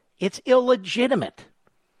borders. It's illegitimate.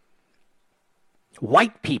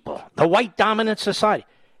 White people, the white dominant society,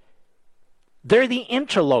 they're the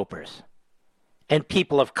interlopers. And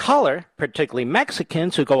people of color, particularly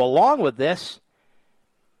Mexicans who go along with this,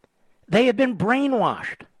 they have been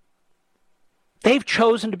brainwashed. They've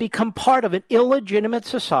chosen to become part of an illegitimate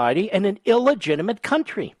society and an illegitimate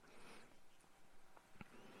country.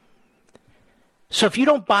 So if you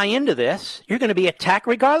don't buy into this, you're going to be attacked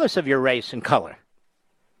regardless of your race and color.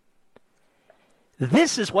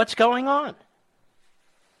 This is what's going on.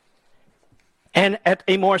 And at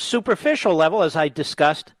a more superficial level, as I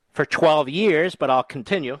discussed for 12 years, but I'll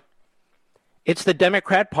continue, it's the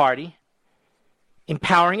Democrat Party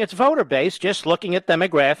empowering its voter base, just looking at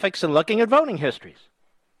demographics and looking at voting histories.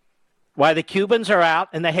 Why the Cubans are out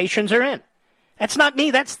and the Haitians are in. That's not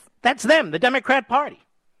me, that's them, the Democrat Party.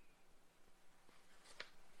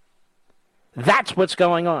 That's what's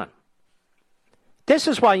going on. This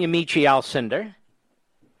is why Yamiche Alcindor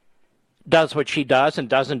does what she does and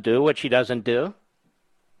doesn't do what she doesn't do.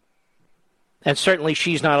 And certainly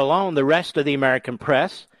she's not alone. The rest of the American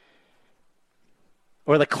press,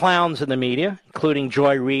 or the clowns in the media, including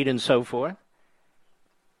Joy Reid and so forth.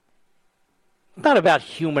 It's not about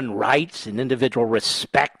human rights and individual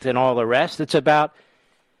respect and all the rest. It's about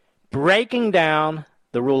breaking down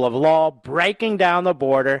the rule of law, breaking down the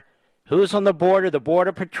border. Who's on the border? The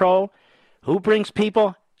Border Patrol. Who brings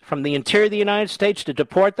people from the interior of the United States to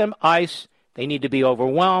deport them? ICE. They need to be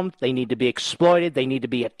overwhelmed. They need to be exploited. They need to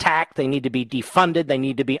be attacked. They need to be defunded. They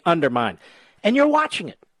need to be undermined. And you're watching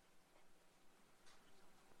it.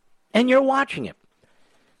 And you're watching it.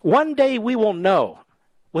 One day we will know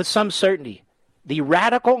with some certainty the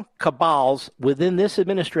radical cabals within this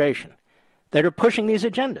administration that are pushing these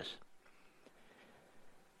agendas.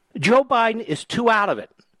 Joe Biden is too out of it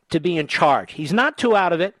to be in charge. He's not too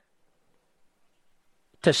out of it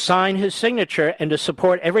to sign his signature and to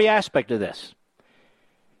support every aspect of this.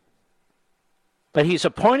 But he's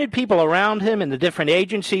appointed people around him in the different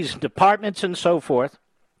agencies, departments, and so forth,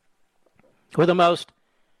 who are the most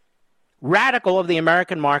radical of the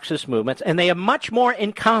American Marxist movements, and they have much more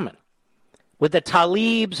in common with the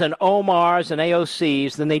Talibs and Omars and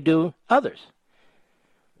AOCs than they do others.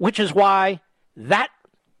 Which is why that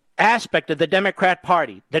aspect of the Democrat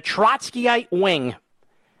Party, the Trotskyite wing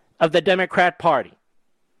of the Democrat Party,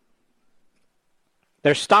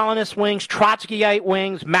 there's Stalinist wings, Trotskyite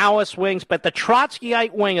wings, Maoist wings, but the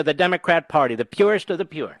Trotskyite wing of the Democrat Party, the purest of the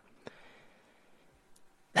pure.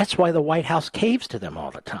 That's why the White House caves to them all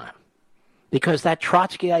the time. Because that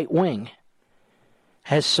Trotskyite wing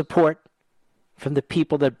has support from the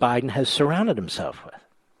people that Biden has surrounded himself with.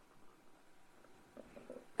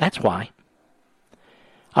 That's why.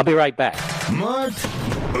 I'll be right back. Mark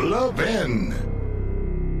Levin.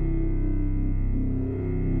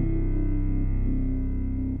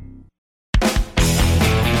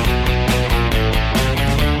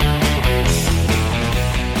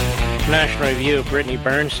 National Review, Brittany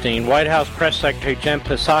Bernstein. White House Press Secretary Jen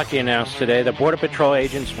Psaki announced today that Border Patrol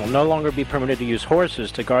agents will no longer be permitted to use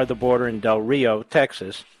horses to guard the border in Del Rio,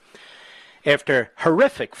 Texas, after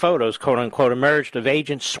horrific photos, quote-unquote, emerged of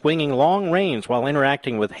agents swinging long reins while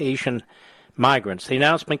interacting with Haitian migrants. The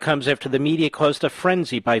announcement comes after the media caused a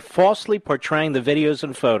frenzy by falsely portraying the videos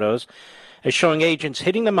and photos as showing agents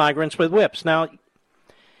hitting the migrants with whips. Now,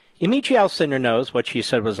 Yamiche Alcindor knows what she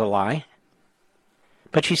said was a lie,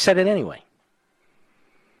 but she said it anyway.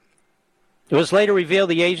 It was later revealed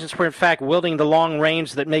the agents were in fact wielding the long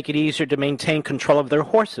reins that make it easier to maintain control of their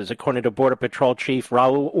horses, according to Border Patrol Chief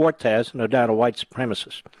Raul Ortiz, no doubt a white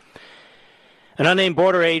supremacist. An unnamed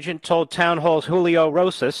border agent told Town Hall's Julio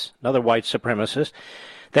Rosas, another white supremacist,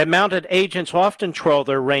 that mounted agents often twirl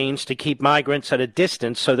their reins to keep migrants at a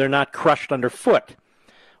distance so they're not crushed underfoot.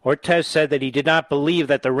 Ortiz said that he did not believe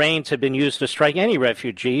that the reins had been used to strike any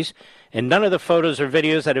refugees, and none of the photos or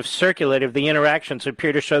videos that have circulated of the interactions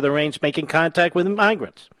appear to show the reins making contact with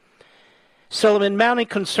migrants. Sullivan, mounting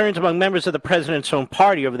concerns among members of the president's own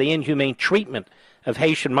party over the inhumane treatment of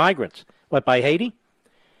Haitian migrants. What, by Haiti?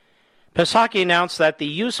 Psaki announced that the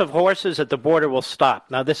use of horses at the border will stop.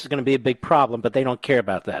 Now, this is going to be a big problem, but they don't care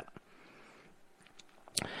about that.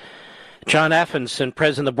 John Affinson,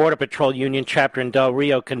 president of the Border Patrol Union chapter in Del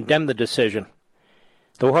Rio, condemned the decision.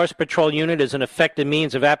 The Horse Patrol Unit is an effective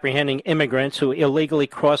means of apprehending immigrants who illegally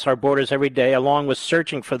cross our borders every day, along with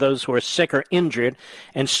searching for those who are sick or injured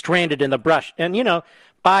and stranded in the brush. And, you know,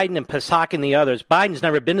 Biden and Psaki and the others, Biden's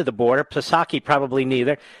never been to the border, Psaki probably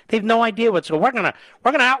neither. They have no idea what's going on.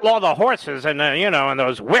 We're gonna outlaw the horses and, and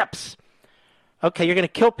those whips. Okay, you're going to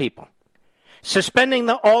kill people. Suspending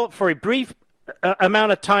all for a brief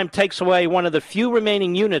amount of time takes away one of the few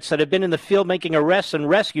remaining units that have been in the field making arrests and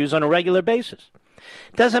rescues on a regular basis.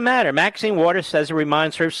 Doesn't matter. Maxine Waters says it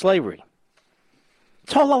reminds her of slavery.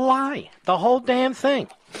 It's all a lie, the whole damn thing.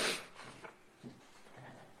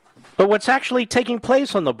 But what's actually taking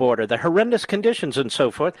place on the border, the horrendous conditions and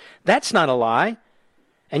so forth, that's not a lie.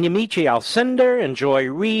 And Yamiche Alcindor and Joy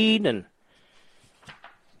Reid and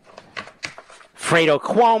Fredo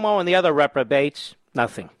Cuomo and the other reprobates,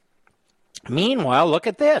 nothing. Meanwhile, look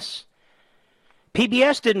at this.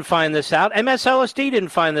 PBS didn't find this out. MSLSD didn't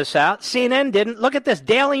find this out. CNN didn't. Look at this.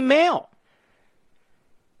 Daily Mail.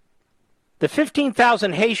 The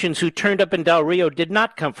 15,000 Haitians who turned up in Del Rio did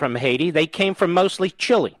not come from Haiti. They came from mostly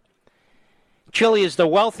Chile. Chile is the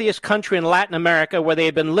wealthiest country in Latin America, where they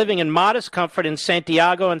have been living in modest comfort in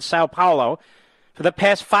Santiago and Sao Paulo for the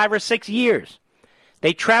past 5 or 6 years.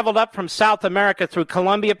 They traveled up from South America through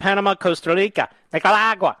Colombia, Panama, Costa Rica,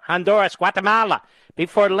 Nicaragua, Honduras, Guatemala,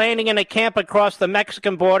 before landing in a camp across the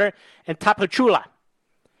Mexican border in Tapachula.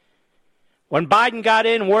 When Biden got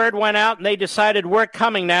in, word went out, and they decided we're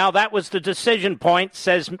coming now. That was the decision point,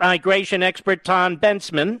 says migration expert Tom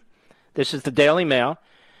Bensman. This is the Daily Mail.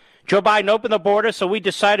 Joe Biden opened the border, so we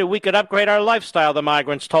decided we could upgrade our lifestyle, the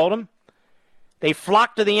migrants told him. They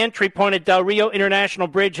flocked to the entry point at Del Rio International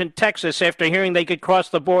Bridge in Texas after hearing they could cross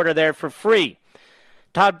the border there for free.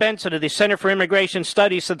 Todd Benson of the Center for Immigration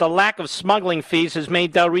Studies said the lack of smuggling fees has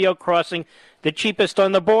made Del Rio crossing the cheapest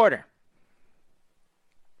on the border.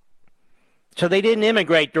 So they didn't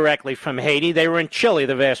immigrate directly from Haiti. They were in Chile,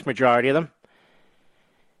 the vast majority of them.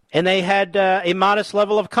 And they had a modest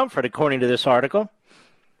level of comfort, according to this article.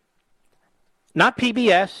 Not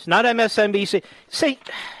PBS, not MSNBC. See,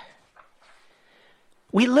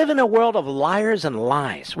 we live in a world of liars and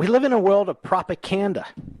lies. We live in a world of propaganda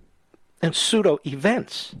and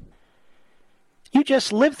pseudo-events. You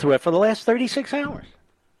just lived through it for the last 36 hours.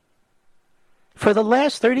 For the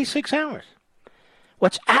last 36 hours.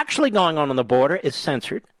 What's actually going on the border is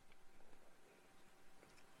censored.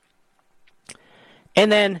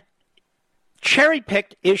 And then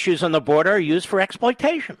cherry-picked issues on the border are used for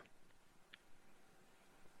exploitation.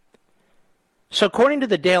 So according to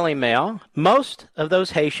the Daily Mail, most of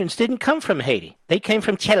those Haitians didn't come from Haiti. They came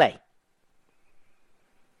from Chile.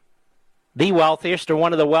 The wealthiest or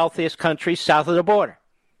one of the wealthiest countries south of the border.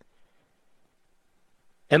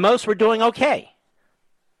 And most were doing okay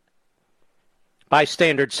by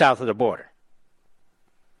standards south of the border.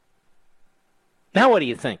 Now what do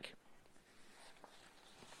you think?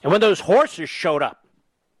 And when those horses showed up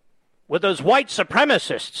with those white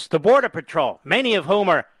supremacists, the Border Patrol, many of whom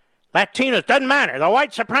are Latinos, doesn't matter, they're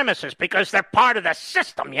white supremacists because they're part of the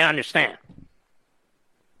system, you understand?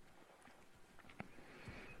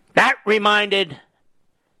 That reminded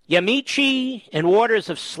Yamiche and Waters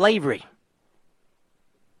of slavery.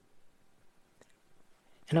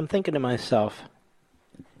 And I'm thinking to myself,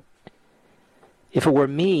 if it were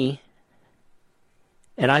me,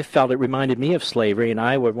 and I felt it reminded me of slavery, and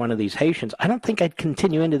I were one of these Haitians, I don't think I'd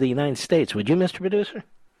continue into the United States. Would you, Mr. Producer?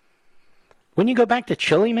 Wouldn't you go back to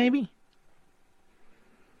Chile, maybe?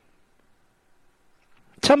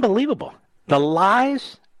 It's unbelievable. The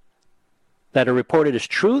lies that are reported as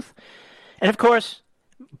truth. And, of course,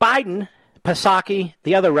 Biden, Psaki,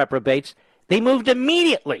 the other reprobates, they moved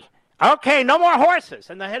immediately. Okay, no more horses.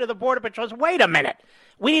 And the head of the Border Patrol says, wait a minute.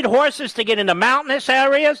 We need horses to get into mountainous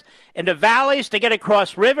areas, into valleys, to get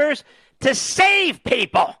across rivers, to save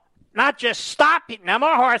people, not just stop. No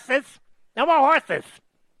more horses. No more horses.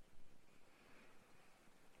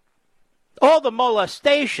 All the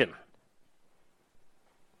molestation,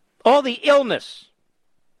 all the illness,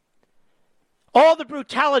 all the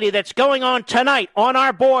brutality that's going on tonight on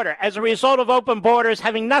our border as a result of open borders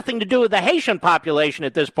having nothing to do with the Haitian population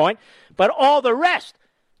at this point, but all the rest,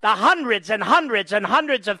 the hundreds and hundreds and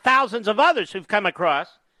hundreds of thousands of others who've come across,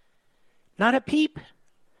 not a peep.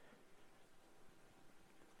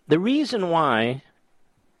 The reason why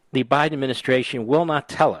the Biden administration will not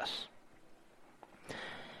tell us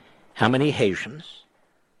how many Haitians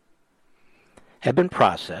have been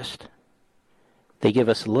processed, they give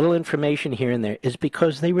us a little information here and there, is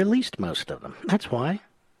because they released most of them. That's why.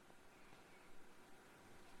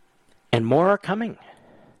 And more are coming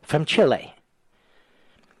from Chile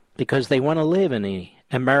because they want to live in the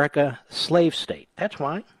America slave state. That's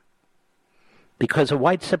why. Because of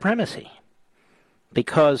white supremacy.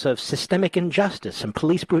 Because of systemic injustice and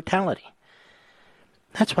police brutality.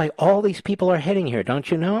 That's why all these people are heading here, don't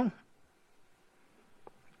you know?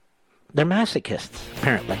 They're masochists,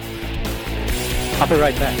 apparently. I'll be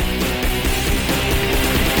right back.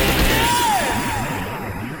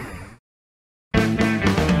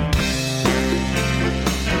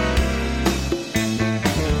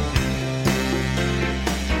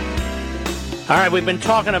 All right, we've been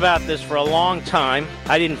talking about this for a long time.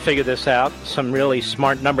 I didn't figure this out. Some really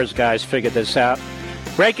smart numbers guys figured this out.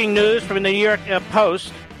 Breaking news from the New York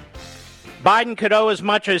Post. Biden could owe as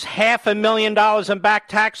much as $500,000 in back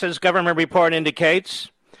taxes, government report indicates.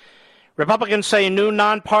 Republicans say a new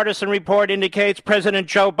nonpartisan report indicates President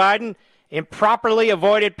Joe Biden improperly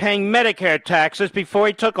avoided paying Medicare taxes before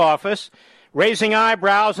he took office, raising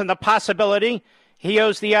eyebrows and the possibility he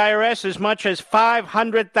owes the IRS as much as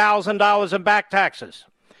 $500,000 in back taxes.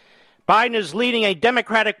 Biden is leading a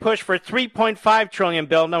Democratic push for a $3.5 trillion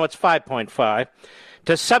bill, no, it's $5.5,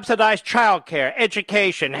 to subsidize child care,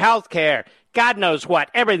 education, health care, God knows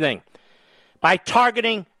what, everything, by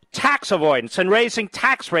targeting tax avoidance and raising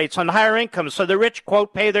tax rates on higher incomes so the rich,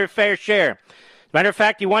 quote, pay their fair share. As a matter of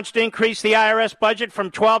fact, he wants to increase the IRS budget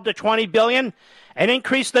from $12 to $20 billion and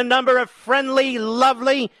increase the number of friendly,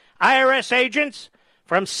 lovely IRS agents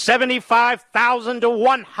from 75,000 to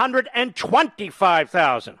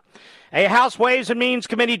 125,000. A House Ways and Means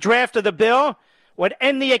Committee draft of the bill would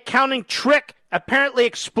end the accounting trick apparently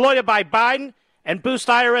exploited by Biden and boost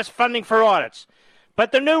IRS funding for audits.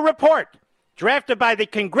 But the new report, drafted by the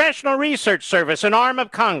Congressional Research Service, an arm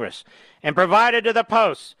of Congress, and provided to the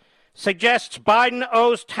Post, suggests Biden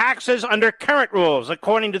owes taxes under current rules,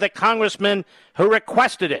 according to the congressman who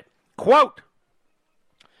requested it. Quote,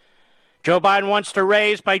 Joe Biden wants to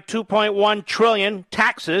raise by $2.1 trillion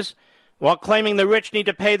taxes while claiming the rich need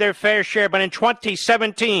to pay their fair share. But in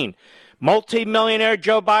 2017, multimillionaire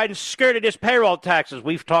Joe Biden skirted his payroll taxes.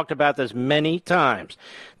 We've talked about this many times.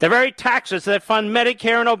 The very taxes that fund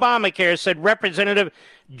Medicare and Obamacare, said Representative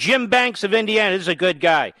Jim Banks of Indiana. This is a good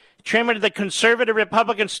guy. Chairman of the Conservative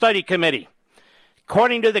Republican Study Committee.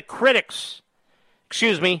 According to the critics,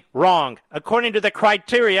 according to the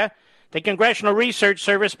criteria the Congressional Research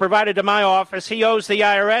Service provided to my office, he owes the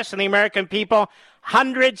IRS and the American people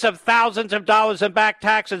hundreds of thousands of dollars in back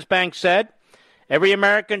taxes, Banks said. Every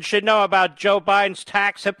American should know about Joe Biden's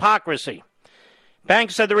tax hypocrisy.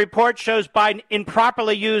 Banks said the report shows Biden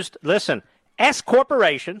improperly used, S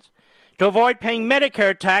corporations to avoid paying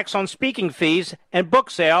Medicare tax on speaking fees and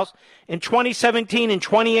book sales in 2017 and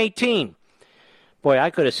 2018. Boy, I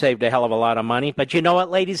could have saved a hell of a lot of money, but you know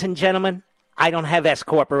what, ladies and gentlemen? I don't have S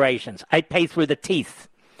corporations. I pay through the teeth.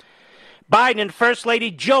 Biden and First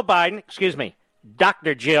Lady Jill Biden,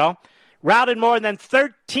 Dr. Jill, routed more than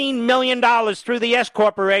 $13 million through the S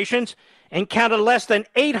corporations and counted less than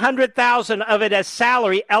 $800,000 of it as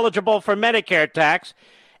salary eligible for Medicare tax,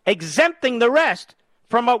 exempting the rest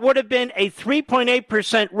from what would have been a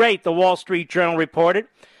 3.8% rate, the Wall Street Journal reported.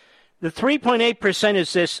 The 3.8%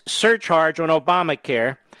 is this surcharge on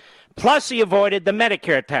Obamacare, plus he avoided the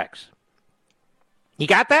Medicare tax. You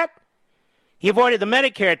got that? He avoided the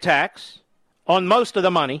Medicare tax on most of the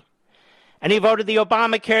money, and he voted the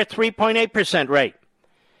Obamacare 3.8% rate.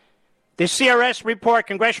 The CRS report,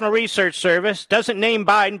 Congressional Research Service, doesn't name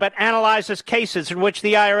Biden, but analyzes cases in which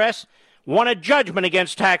the IRS won a judgment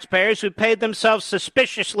against taxpayers who paid themselves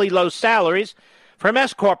suspiciously low salaries from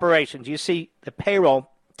S corporations. You see, the payroll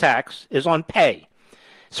tax is on pay.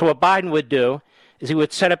 So what Biden would do is he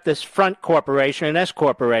would set up this front corporation, an S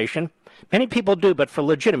corporation. Many people do, but for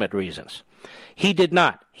legitimate reasons. He did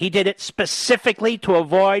not. He did it specifically to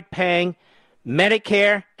avoid paying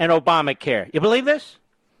Medicare and Obamacare. You believe this?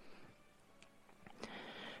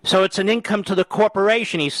 So it's an income to the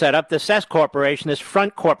corporation he set up, this S corporation, this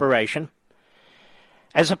front corporation,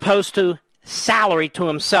 as opposed to salary to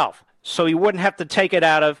himself, so he wouldn't have to take it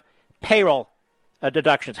out of payroll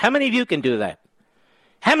deductions. How many of you can do that?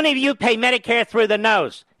 How many of you pay Medicare through the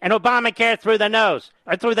nose and Obamacare through the nose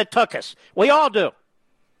or through the tuchus? We all do.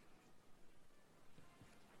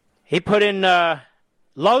 He put in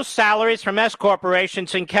low salaries from S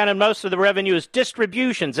corporations and counted most of the revenue as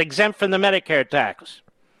distributions exempt from the Medicare tax.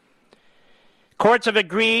 Courts have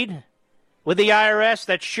agreed with the IRS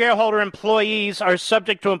that shareholder employees are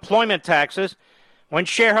subject to employment taxes when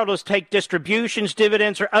shareholders take distributions,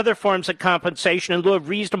 dividends, or other forms of compensation in lieu of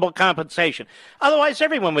reasonable compensation. Otherwise,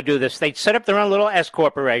 everyone would do this. They'd set up their own little S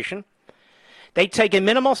corporation. They'd take a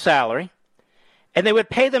minimal salary, and they would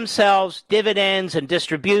pay themselves dividends and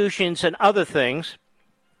distributions and other things.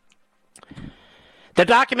 The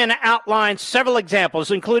document outlines several examples,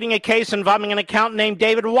 including a case involving an accountant named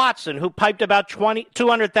David Watson, who piped about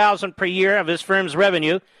 $200,000 per year of his firm's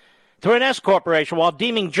revenue through an S corporation while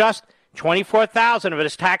deeming just $24,000 of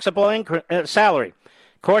his taxable salary.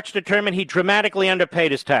 Courts determined he dramatically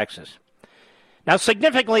underpaid his taxes. Now,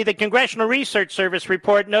 significantly, the Congressional Research Service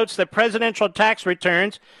report notes that presidential tax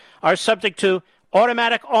returns are subject to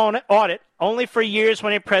automatic audit only for years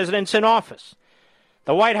when a president's in office.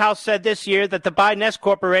 The White House said this year that the Biden S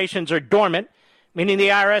corporations are dormant meaning the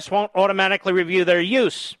IRS won't automatically review their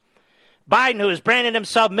use. Biden, who has branded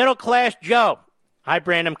himself middle-class Joe, I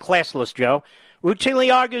brand him classless Joe,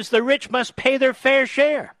 routinely argues the rich must pay their fair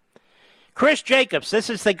share. Chris Jacobs, this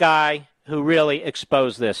is the guy who really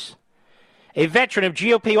exposed this. A veteran of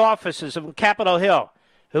GOP offices on Capitol Hill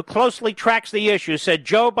who closely tracks the issue said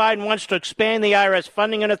Joe Biden wants to expand the IRS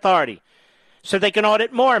funding and authority so they can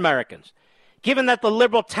audit more Americans. Given that the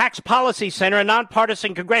Liberal Tax Policy Center and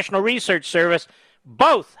Nonpartisan Congressional Research Service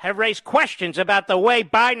both have raised questions about the way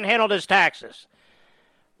Biden handled his taxes,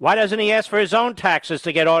 why doesn't he ask for his own taxes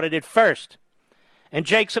to get audited first? And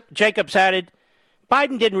Jacobs added,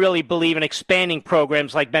 Biden didn't really believe in expanding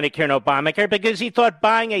programs like Medicare and Obamacare because he thought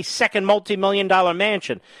buying a second multi-million-dollar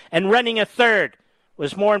mansion and renting a third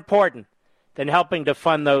was more important than helping to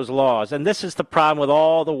fund those laws. And this is the problem with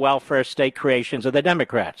all the welfare state creations of the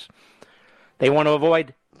Democrats. They want to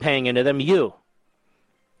avoid paying into them. You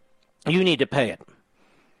need to pay it.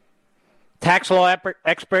 Tax law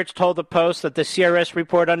experts told the Post that the CRS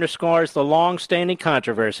report underscores the long-standing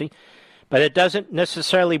controversy, but it doesn't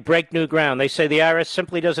necessarily break new ground. They say the IRS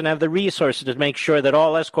simply doesn't have the resources to make sure that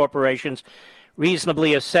all S corporations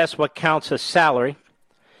reasonably assess what counts as salary.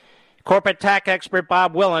 Corporate tax expert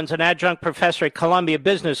Bob Willans, an adjunct professor at Columbia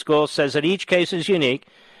Business School, says that each case is unique.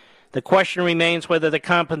 The question remains whether the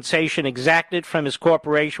compensation exacted from his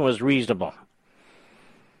corporation was reasonable.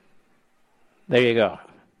 There you go.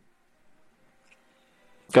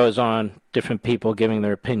 Goes on, different people giving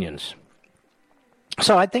their opinions.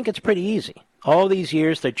 So I think it's pretty easy. All these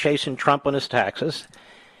years they're chasing Trump on his taxes.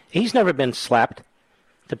 He's never been slapped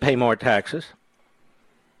to pay more taxes.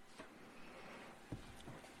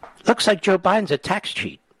 Looks like Joe Biden's a tax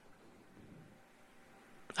cheat.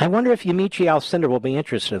 I wonder if Yamiche Alcindor will be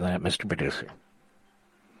interested in that, Mr. Producer.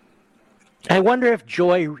 I wonder if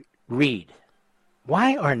Joy Reid.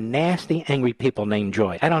 Why are nasty, angry people named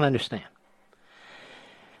Joy? I don't understand.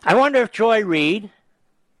 I wonder if Joy Reid,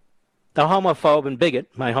 the homophobe and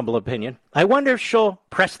bigot, my humble opinion, I wonder if she'll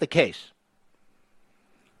press the case.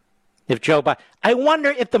 If Joe Biden. I wonder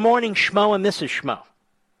if the morning schmo and Mrs. Schmo.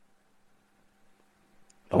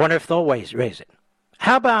 I wonder if they'll raise it.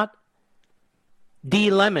 How about D.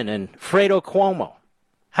 Lemon and Fredo Cuomo?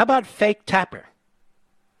 How about Fake Tapper?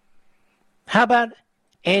 How about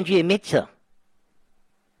Andrea Mitchell?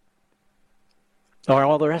 Or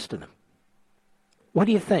all the rest of them? What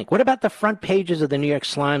do you think? What about the front pages of the New York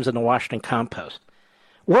Slimes and the Washington Compost?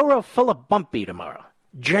 We're full of Bumpy tomorrow.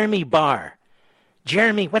 Jeremy Barr.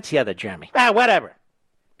 Jeremy, what's the other Jeremy? Whatever.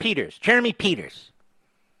 Peters. Jeremy Peters.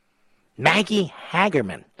 Maggie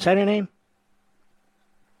Hagerman. Is that her name?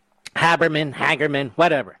 Hagerman,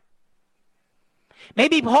 whatever.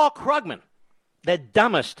 Maybe Paul Krugman, the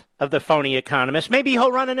dumbest of the phony economists. Maybe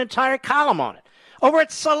he'll run an entire column on it. Over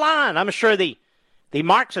at Salon, I'm sure the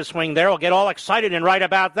Marxist wing there will get all excited and write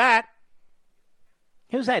about that.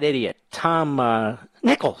 Who's that idiot? Tom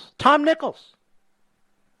Nichols. Tom Nichols.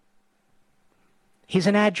 He's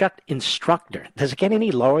an adjunct instructor. Does it get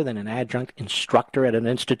any lower than an adjunct instructor at an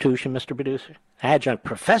institution, Mr. Producer? Adjunct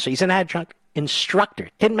professor. He's an adjunct instructor.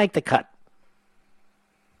 Didn't make the cut.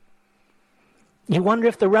 You wonder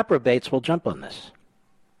if the reprobates will jump on this.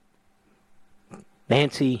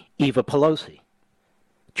 Nancy Eva Pelosi.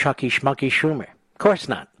 Chucky Schmucky Schumer. Of course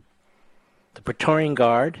not. The Praetorian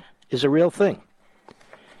Guard is a real thing.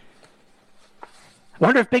 I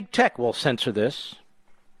wonder if big tech will censor this.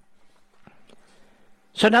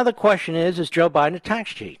 So now the question is Joe Biden a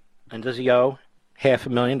tax cheat? And does he owe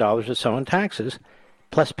 $500,000 or so in taxes,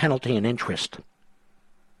 plus penalty and interest?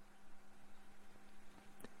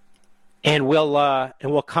 And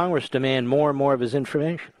will Congress demand more and more of his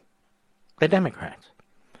information? The Democrats.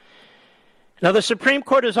 Now, the Supreme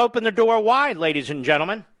Court has opened the door wide, ladies and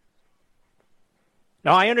gentlemen.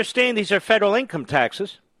 Now, I understand these are federal income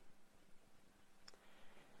taxes.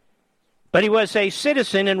 But he was a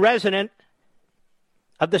citizen and resident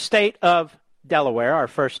of the state of Delaware, our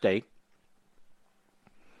first state.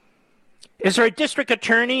 Is there a district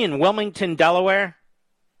attorney in Wilmington, Delaware,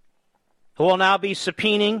 who will now be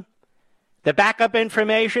subpoenaing the backup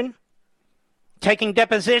information, taking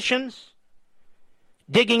depositions,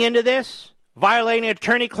 digging into this, violating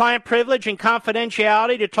attorney-client privilege and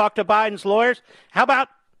confidentiality to talk to Biden's lawyers? How about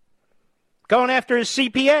going after his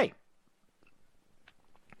CPA?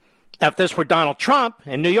 Now, if this were Donald Trump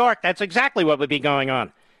in New York, that's exactly what would be going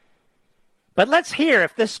on. But let's hear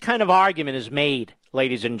if this kind of argument is made,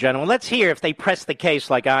 ladies and gentlemen. Let's hear if they press the case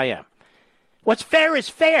like I am. What's fair is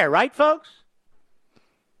fair, right, folks?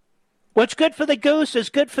 What's good for the goose is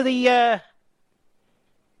good for the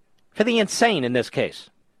insane in this case.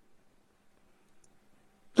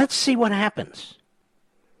 Let's see what happens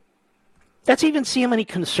Let's even see how many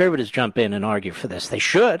conservatives jump in and argue for this. They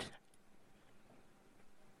should.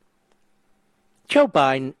 Joe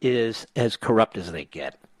Biden is as corrupt as they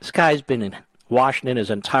get. This guy's been in Washington his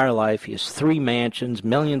entire life. He has 3 mansions,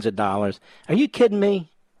 millions of dollars. Are you kidding me?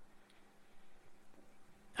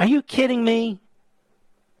 Are you kidding me?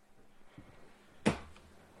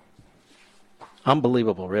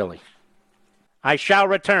 Unbelievable, really. I shall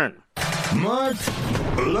return. Mark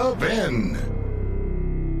Levin.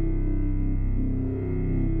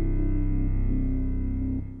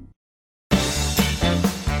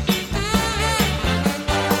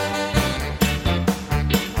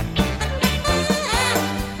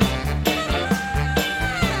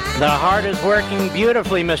 The heart is working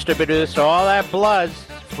beautifully, Mr. Producer. All that blood's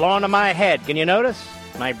flowing to my head. Can you notice?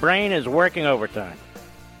 My brain is working overtime.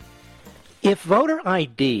 If voter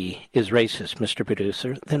ID is racist, Mr.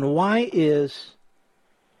 Producer, then why is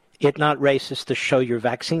it not racist to show your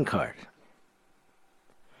vaccine card?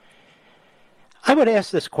 I would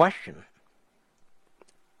ask this question.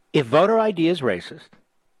 If voter ID is racist,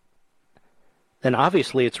 then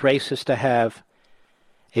obviously it's racist to have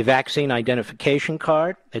a vaccine identification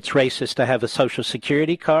card. It's racist to have a Social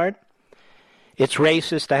Security card. It's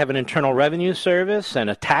racist to have an Internal Revenue Service and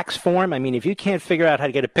a tax form. I mean, if you can't figure out how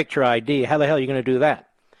to get a picture ID, how the hell are you going to do that?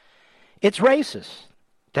 It's racist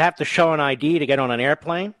to have to show an ID to get on an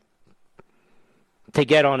airplane, to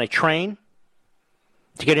get on a train,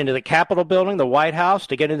 to get into the Capitol building, the White House,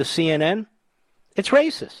 to get into CNN. It's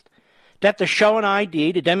racist to have to show an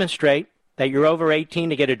ID to demonstrate that you're over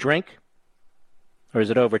 18 to get a drink. Or is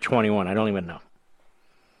it over 21? I don't even know.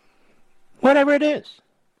 Whatever it is.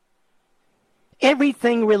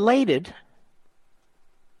 Everything related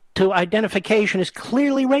to identification is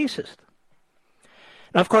clearly racist.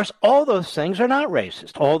 Now, of course, all those things are not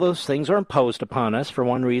racist. All those things are imposed upon us for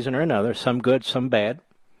one reason or another, some good, some bad.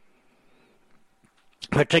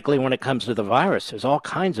 Particularly when it comes to the virus, there's all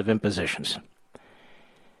kinds of impositions.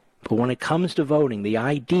 But when it comes to voting, the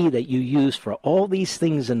ID that you use for all these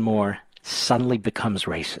things and more suddenly becomes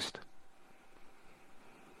racist.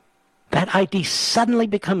 That ID suddenly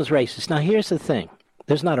becomes racist. Now, here's the thing.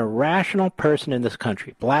 There's not a rational person in this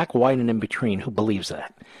country, black, white, and in between, who believes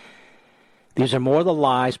that. These are more the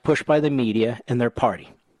lies pushed by the media and their party.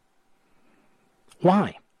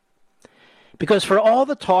 Why? Because for all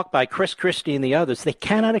the talk by Chris Christie and the others, they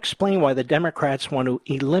cannot explain why the Democrats want to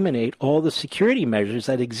eliminate all the security measures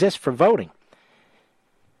that exist for voting.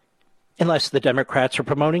 Unless the Democrats are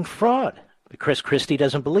promoting fraud. But Chris Christie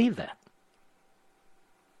doesn't believe that.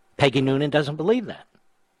 Peggy Noonan doesn't believe that.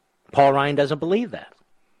 Paul Ryan doesn't believe that.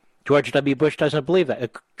 George W. Bush doesn't believe that,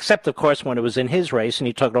 except, of course, when it was in his race and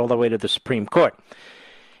he took it all the way to the Supreme Court.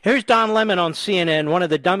 Here's Don Lemon on CNN, one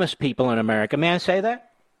of the dumbest people in America. May I say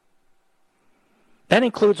that? That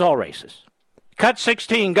includes all races. Cut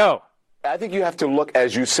 16, go. I think you have to look,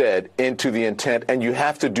 as you said, into the intent, and you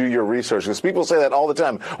have to do your research. Because people say that all the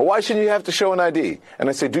time. Well, why shouldn't you have to show an ID? And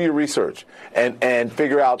I say, do your research and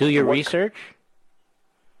figure out. Do your research?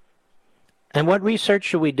 And what research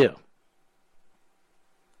should we do?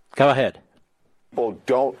 Go ahead. People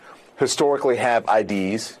don't historically have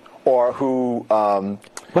IDs, or who.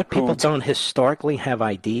 What people don't historically have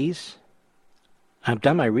IDs? I've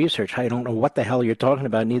done my research. I don't know what the hell you're talking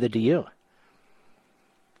about. Neither do you.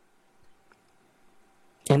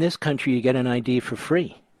 In this country, you get an ID for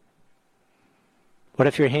free. What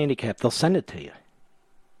if you're handicapped? They'll send it to you.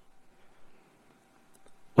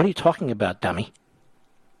 What are you talking about, dummy?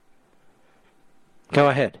 Go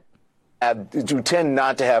ahead. Do tend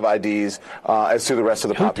not to have IDs as to the rest of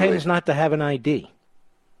the population. Who tends not to have an ID?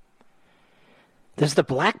 Does the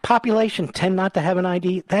black population tend not to have an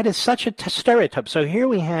ID? That is such a stereotype. So here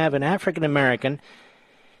we have an African American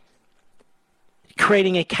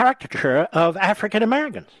creating a caricature of African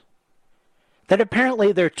Americans. That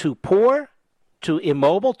apparently they're too poor, too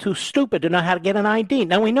immobile, too stupid to know how to get an ID.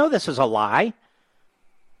 Now we know this is a lie.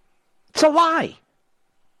 It's a lie.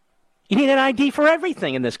 You need an ID for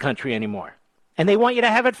everything in this country anymore. And they want you to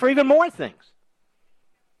have it for even more things.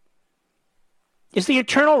 Is the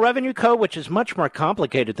Internal Revenue Code, which is much more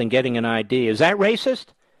complicated than getting an ID, is that racist?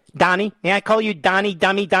 Donnie? May I call you Donnie,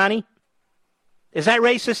 Dummy Donnie? Is that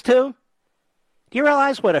racist too? Do you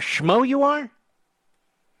realize what a schmo you are?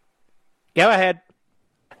 Go ahead.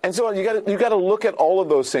 And so you got to look at all of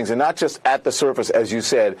those things, and not just at the surface, as you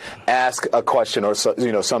said. Ask a question or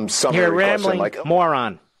some summary You're a rambling question, like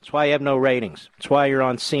moron. That's why you have no ratings. That's why you're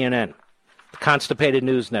on CNN, the Constipated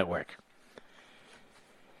News Network.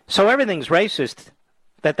 So everything's racist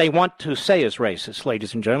that they want to say is racist,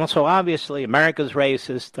 ladies and gentlemen. So obviously America's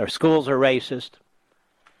racist. Our schools are racist.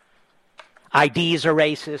 IDs are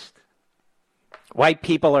racist. White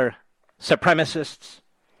people are supremacists.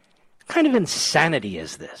 What kind of insanity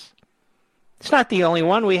is this? It's not the only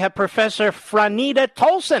one. We have Professor Franita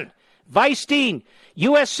Tolson, Vice Dean,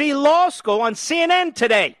 USC Law School, on CNN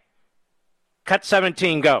today. Cut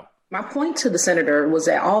 17, go. My point to the senator was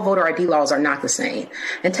that all voter ID laws are not the same.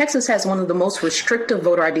 And Texas has one of the most restrictive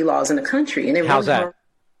voter ID laws in the country. And How's that?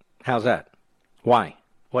 How's that? Why?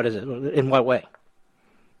 What is it? In what way?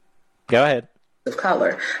 Go ahead. Of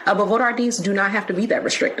color. But voter IDs do not have to be that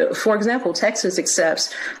restrictive. For example, Texas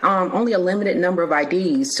accepts only a limited number of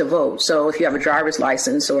IDs to vote. So if you have a driver's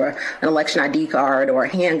license or an election ID card or a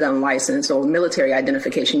handgun license or military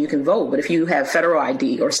identification, you can vote. But if you have federal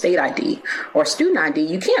ID or state ID or student ID,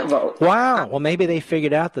 you can't vote. Wow. Well, maybe they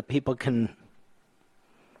figured out that people can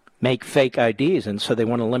make fake IDs, and so they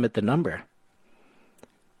want to limit the number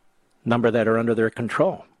that are under their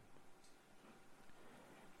control.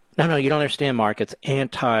 No, you don't understand, Mark. It's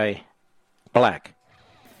anti-black.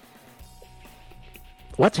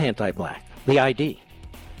 What's anti-black? The ID.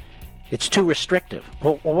 It's too restrictive.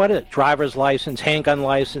 Well, what is it? Driver's license, handgun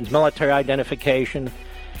license, military identification,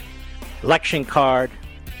 election card.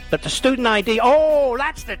 But the student ID,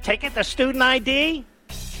 that's the ticket, the student ID?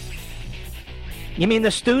 You mean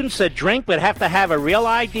the students that drink would have to have a real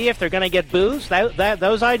ID if they're going to get booze?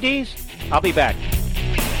 Those IDs? I'll be back.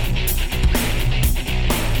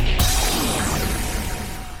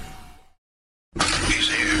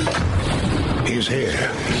 He's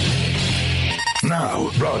here. Now,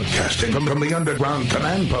 broadcasting from the underground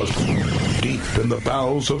command post, deep in the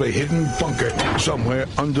bowels of a hidden bunker, somewhere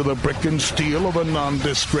under the brick and steel of a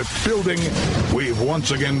nondescript building, we've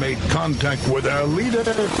once again made contact with our leader,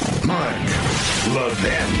 Mark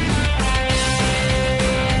Levin.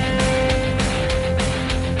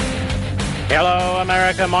 Hello,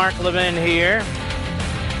 America. Mark Levin here.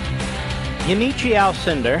 Yamiche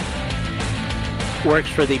Alcindor works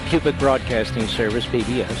for the Public Broadcasting Service,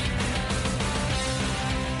 PBS.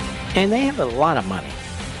 And they have a lot of money.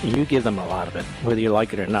 You give them a lot of it, whether you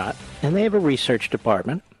like it or not. And they have a research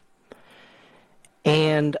department.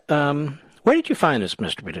 And where did you find this,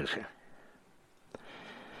 Mr. Producer?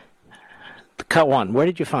 Cut one. Where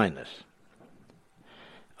did you find this?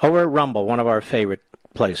 Over at Rumble, one of our favorite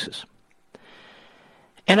places.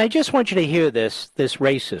 And I just want you to hear this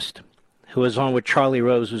racist who was on with Charlie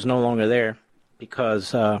Rose, who's no longer there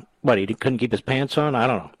because, he couldn't keep his pants on? I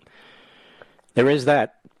don't know. There is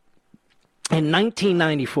that. In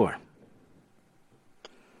 1994,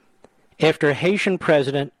 after Haitian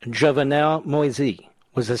President Jovenel Moïse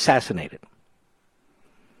was assassinated,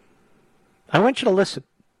 I want you to listen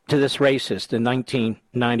to this racist in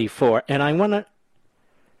 1994, and I want to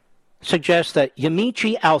suggest that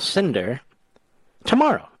Yamiche Alcindor,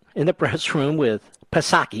 tomorrow, in the press room with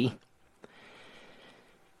Psaki,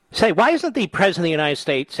 say, why isn't the President of the United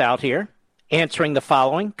States out here answering the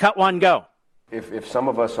following? Cut one, go. If some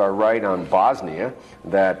of us are right on Bosnia,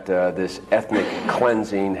 that this ethnic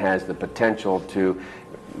cleansing has the potential to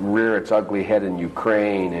rear its ugly head in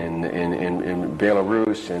Ukraine and in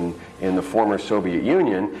Belarus and in the former Soviet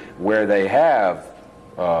Union, where they have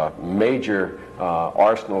major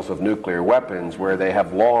arsenals of nuclear weapons, where they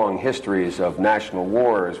have long histories of national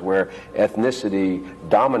wars, where ethnicity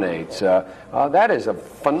dominates, that is a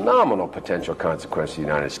phenomenal potential consequence to the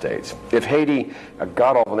United States. If Haiti, a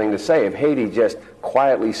god-awful thing to say, if Haiti just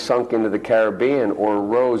quietly sunk into the Caribbean or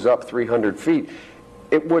rose up 300 feet,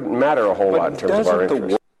 it wouldn't matter a whole lot in terms of our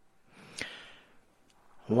interest.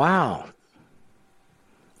 Wow.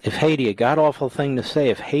 If Haiti, a god-awful thing to say,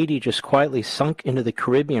 if Haiti just quietly sunk into the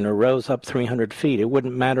Caribbean or rose up 300 feet, it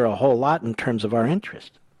wouldn't matter a whole lot in terms of our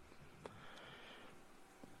interest.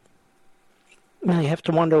 Now, you have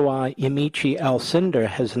to wonder why Yamiche Alcindor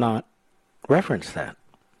has not referenced that.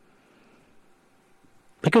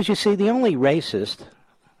 Because, you see, the only racist,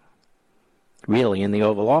 really, in the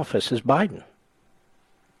Oval Office is Biden.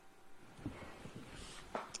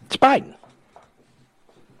 It's Biden.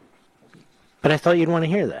 But I thought you'd want to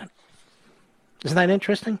hear that. Isn't that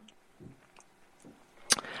interesting?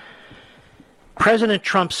 President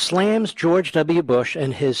Trump slams George W. Bush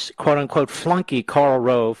and his quote-unquote flunky Karl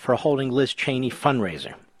Rove for holding Liz Cheney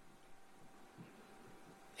fundraiser.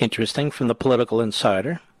 Interesting, from the Political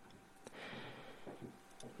Insider.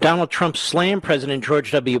 Donald Trump slammed President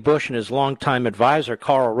George W. Bush and his longtime advisor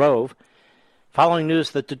Karl Rove following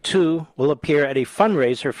news that the two will appear at a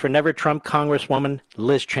fundraiser for Never Trump Congresswoman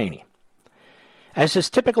Liz Cheney. As is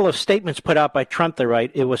typical of statements put out by Trump, they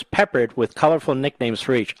write, it was peppered with colorful nicknames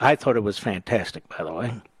for each. I thought it was fantastic, by the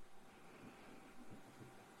way.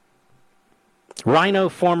 Rhino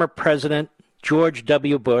former President George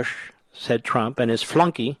W. Bush, said Trump, and his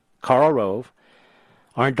flunky, Karl Rove,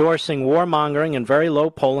 are endorsing warmongering and very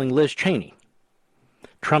low-polling Liz Cheney.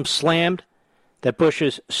 Trump slammed that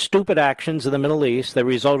Bush's stupid actions in the Middle East that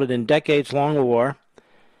resulted in decades-long war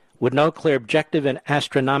with no clear objective and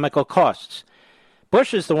astronomical costs.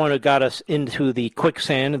 Bush is the one who got us into the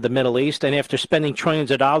quicksand of the Middle East, and after spending trillions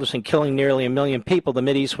of dollars and killing nearly 1 million people, the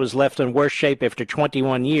Mideast was left in worse shape after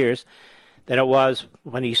 21 years than it was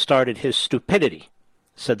when he started his stupidity,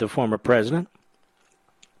 said the former president.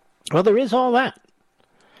 Well, there is all that.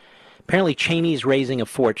 Apparently, Cheney's raising a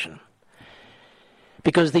fortune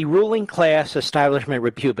because the ruling class establishment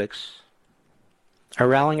Republics are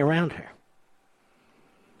rallying around her.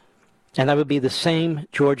 And that would be the same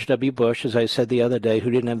George W. Bush, as I said the other day,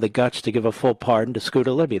 who didn't have the guts to give a full pardon to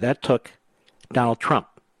Scooter Libby. That took Donald Trump.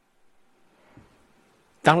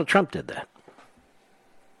 Donald Trump did that.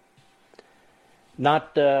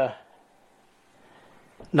 Not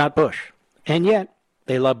Bush. And yet,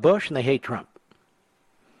 they love Bush and they hate Trump.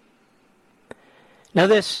 Now,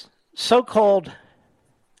 this so-called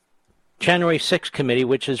January 6th committee,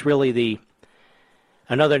 which is really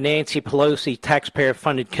another Nancy Pelosi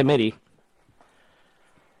taxpayer-funded committee,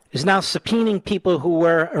 is now subpoenaing people who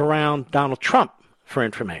were around Donald Trump for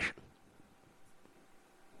information.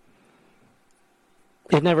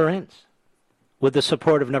 It never ends, with the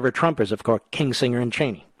support of never-Trumpers, of course, Kinzinger and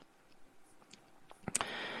Cheney.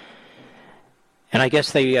 And I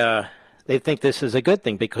guess they think this is a good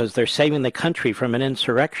thing because they're saving the country from an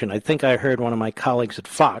insurrection. I think I heard one of my colleagues at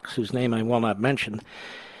Fox, whose name I will not mention,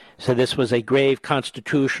 said this was a grave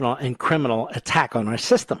constitutional and criminal attack on our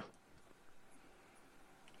system.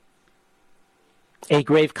 A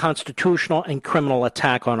grave constitutional and criminal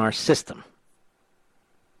attack on our system.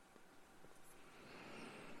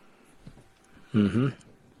 I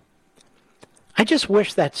just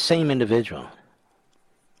wish that same individual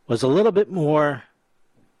was a little bit more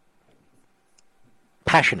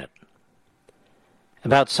passionate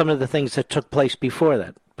about some of the things that took place before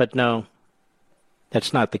that. But no,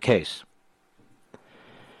 that's not the case.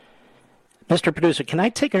 Mr. Producer, can I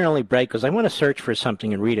take an early break? Because I want to search for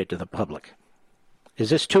something and read it to the public. Is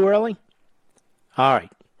this too early? All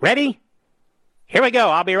right. Ready? Here we go.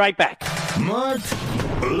 I'll be right back. Mark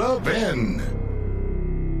Levin.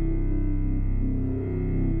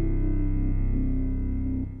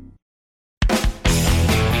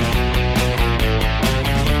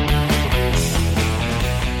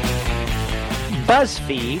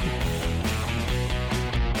 BuzzFeed,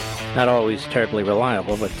 not always terribly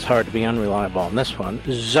reliable, but it's hard to be unreliable on this one.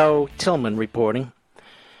 Zoe Tillman reporting.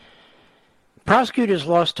 Prosecutors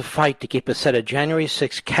lost a fight to keep a set of January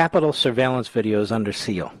 6 Capitol surveillance videos under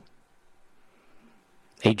seal.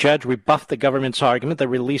 A judge rebuffed the government's argument that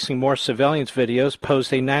releasing more surveillance videos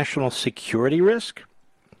posed a national security risk.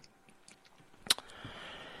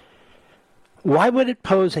 Why would it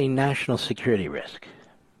pose a national security risk?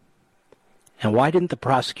 And why didn't the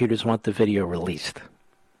prosecutors want the video released?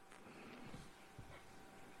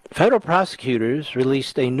 Federal prosecutors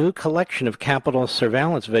released a new collection of Capitol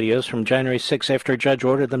surveillance videos from January 6 after a judge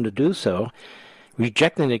ordered them to do so,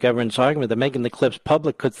 rejecting the government's argument that making the clips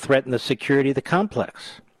public could threaten the security of the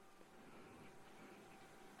complex.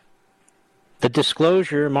 The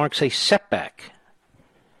disclosure marks a setback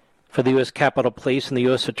for the U.S. Capitol Police and the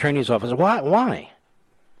U.S. Attorney's Office. Why?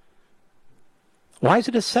 Why is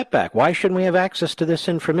it a setback? Why shouldn't we have access to this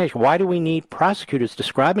information? Why do we need prosecutors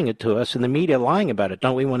describing it to us and the media lying about it?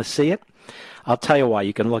 Don't we want to see it? I'll tell you why.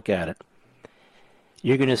 You can look at it.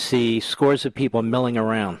 You're going to see scores of people milling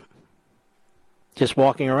around, just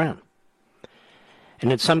walking around.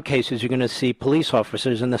 And in some cases, you're going to see police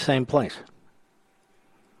officers in the same place.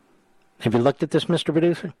 Have you looked at this, Mr.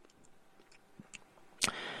 Producer?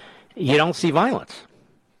 You don't see violence.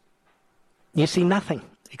 You see nothing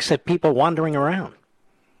except people wandering around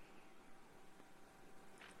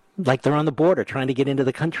like they're on the border trying to get into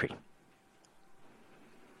the country.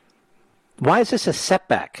 Why is this a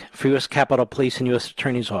setback for U.S. Capitol Police and U.S.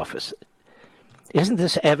 Attorney's Office? Isn't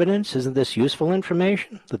this evidence? Isn't this useful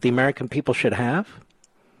information that the American people should have?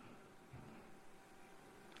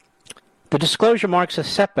 The disclosure marks a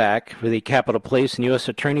setback for the Capitol Police and U.S.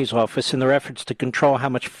 Attorney's Office in their efforts to control how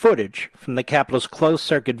much footage from the Capitol's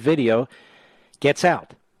closed-circuit video gets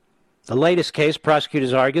out. The latest case,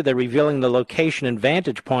 prosecutors argued that revealing the location and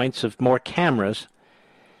vantage points of more cameras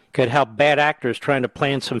could help bad actors trying to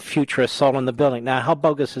plan some future assault on the building. Now, how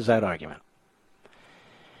bogus is that argument?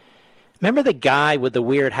 Remember the guy with the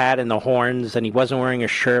weird hat and the horns, and he wasn't wearing a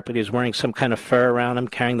shirt, but he was wearing some kind of fur around him,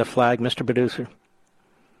 carrying the flag, Mr. Producer?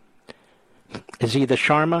 Is he the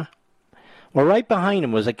Sharma? Well, right behind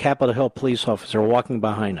him was a Capitol Hill police officer walking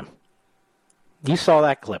behind him. You saw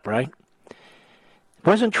that clip, right?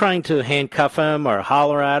 Wasn't trying to handcuff him or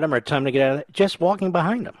holler at him or tell him to get out of it, just walking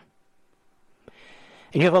behind him.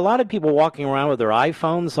 And you have a lot of people walking around with their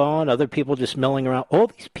iPhones on, other people just milling around. All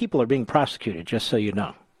these people are being prosecuted, just so you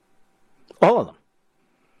know. All of them.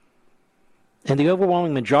 And the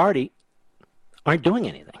overwhelming majority aren't doing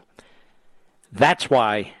anything. That's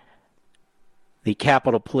why the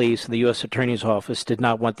Capitol Police and the U.S. Attorney's Office did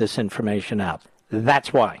not want this information out.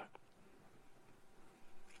 That's why.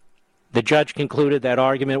 The judge concluded that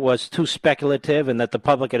argument was too speculative and that the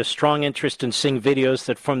public had a strong interest in seeing videos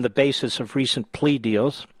that form the basis of recent plea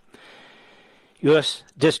deals. U.S.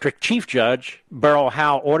 District Chief Judge Beryl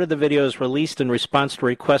Howell ordered the videos released in response to a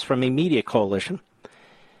request from a media coalition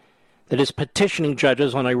that is petitioning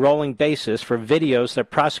judges on a rolling basis for videos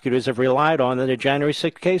that prosecutors have relied on in the January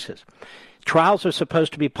 6 cases. Trials are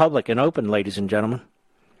supposed to be public and open, ladies and gentlemen.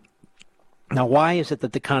 Now, why is it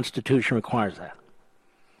that the Constitution requires that?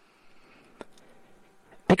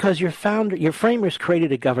 Because your framers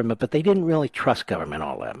created a government, but they didn't really trust government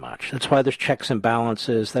all that much. That's why there's checks and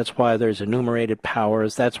balances. That's why there's enumerated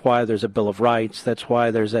powers. That's why there's a Bill of Rights. That's why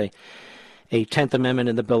there's a 10th Amendment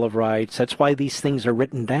in the Bill of Rights. That's why these things are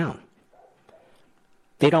written down.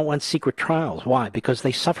 They don't want secret trials. Why? Because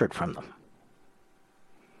they suffered from them.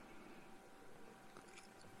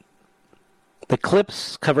 The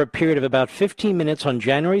clips cover a period of about 15 minutes on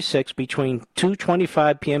January 6 between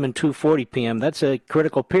 2:25 p.m. and 2:40 p.m. That's a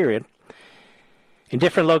critical period. In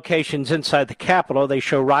different locations inside the Capitol, they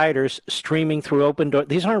show rioters streaming through open doors.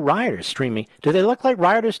 These aren't rioters streaming. Do they look like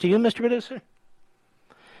rioters to you, Mr. Producer?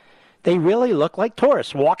 They really look like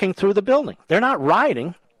tourists walking through the building. They're not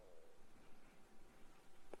rioting.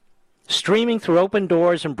 Streaming through open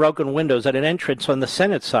doors and broken windows at an entrance on the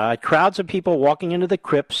Senate side, crowds of people walking into the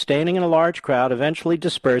crypt, standing in a large crowd, eventually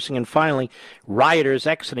dispersing, and finally, rioters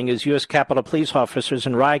exiting as U.S. Capitol Police officers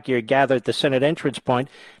in riot gear gather at the Senate entrance point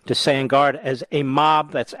to stand guard as a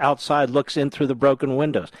mob that's outside looks in through the broken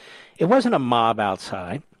windows. It wasn't a mob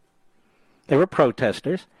outside. They were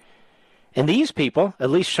protesters. And these people, at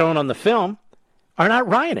least shown on the film, are not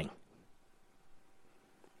rioting.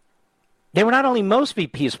 They were not only mostly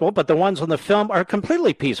peaceful, but the ones on the film are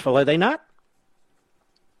completely peaceful, are they not?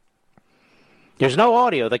 There's no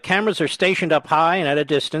audio. The cameras are stationed up high and at a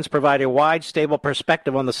distance, provide a wide, stable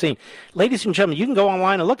perspective on the scene. Ladies and gentlemen, you can go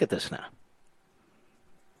online and look at this now.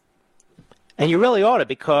 And you really ought to,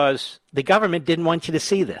 because the government didn't want you to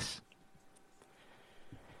see this.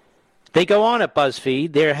 They go on at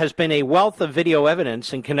BuzzFeed. There has been a wealth of video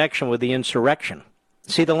evidence in connection with the insurrection.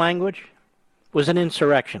 See the language? It was an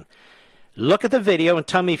insurrection. Look at the video and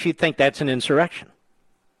tell me if you think that's an insurrection.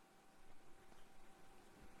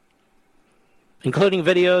 Including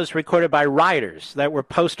videos recorded by rioters that were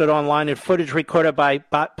posted online and footage recorded by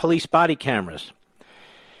police body cameras.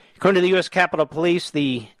 According to the U.S. Capitol Police,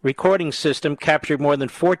 the recording system captured more than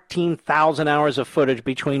 14,000 hours of footage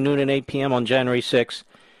between noon and 8 p.m. on January 6,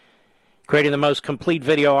 creating the most complete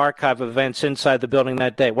video archive of events inside the building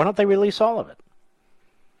that day. Why don't they release all of it?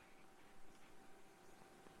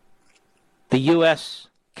 The U.S.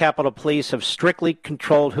 Capitol Police have strictly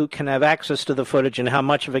controlled who can have access to the footage and how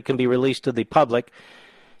much of it can be released to the public.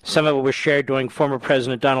 Some of it was shared during former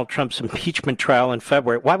President Donald Trump's impeachment trial in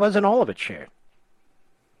February. Why wasn't all of it shared?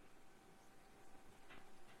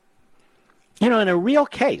 You know, in a real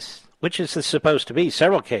case, which is supposed to be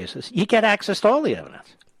several cases, you get access to all the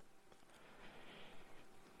evidence.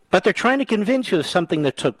 But they're trying to convince you of something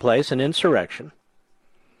that took place, an insurrection.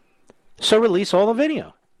 So release all the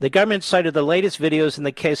video. The government cited the latest videos in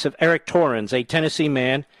the case of Eric Torrens, a Tennessee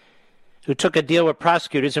man who took a deal with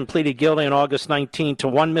prosecutors and pleaded guilty on August 19 to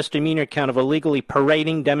one misdemeanor count of illegally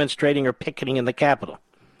parading, demonstrating, or picketing in the Capitol.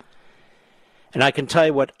 And I can tell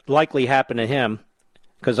you what likely happened to him,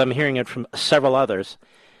 because I'm hearing it from several others.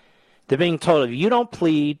 They're being told, if you don't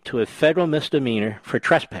plead to a federal misdemeanor for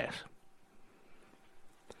trespass,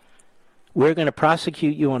 we're going to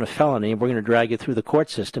prosecute you on a felony, and we're going to drag you through the court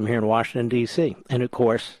system here in Washington, D.C. And, of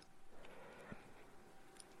course,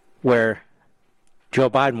 where Joe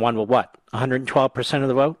Biden won with what, 112% of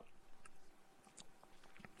the vote?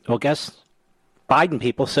 Well, guess Biden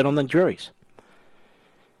people sit on the juries.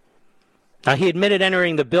 Now, he admitted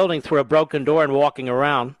entering the building through a broken door and walking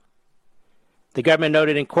around. The government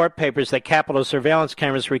noted in court papers that Capitol surveillance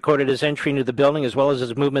cameras recorded his entry into the building as well as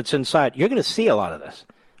his movements inside. You're going to see a lot of this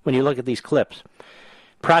when you look at these clips.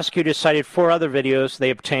 Prosecutors cited 4 other videos they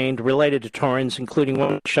obtained related to Torrens, including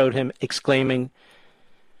one that showed him exclaiming,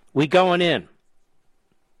 "We going in."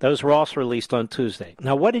 Those were also released on Tuesday.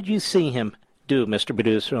 Now, what did you see him do, Mr.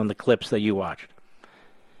 Producer, on the clips that you watched?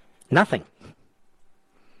 Nothing.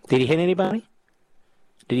 Did he hit anybody?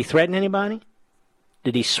 Did he threaten anybody?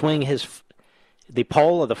 Did he swing the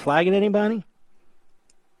pole or the flag at anybody?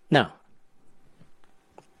 No.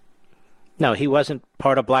 No, he wasn't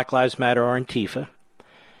part of Black Lives Matter or Antifa,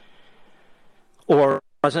 or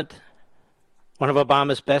wasn't one of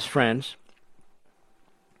Obama's best friends,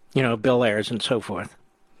 Bill Ayers and so forth.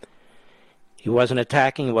 He wasn't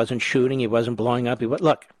attacking, he wasn't shooting, he wasn't blowing up.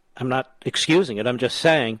 Look, I'm not excusing it, I'm just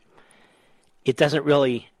saying it doesn't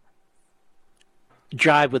really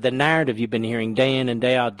jive with the narrative you've been hearing day in and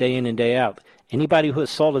day out, day in and day out. Anybody who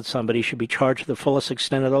assaulted somebody should be charged to the fullest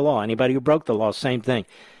extent of the law. Anybody who broke the law, same thing.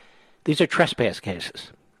 These are trespass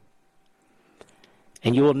cases.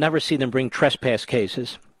 And you will never see them bring trespass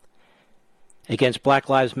cases against Black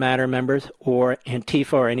Lives Matter members or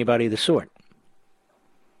Antifa or anybody of the sort.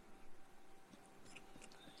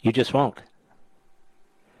 You just won't.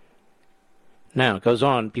 Now, it goes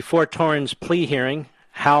on. Before Torren's plea hearing,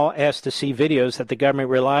 Howell asked to see videos that the government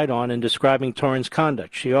relied on in describing Torren's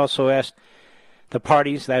conduct. She also asked the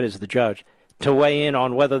parties, that is the judge, to weigh in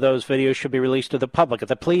on whether those videos should be released to the public. At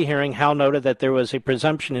the plea hearing, Howell noted that there was a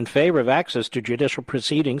presumption in favor of access to judicial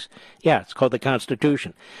proceedings. Yeah, it's called the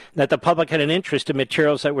Constitution. That the public had an interest in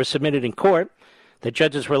materials that were submitted in court, that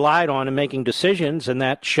judges relied on in making decisions, and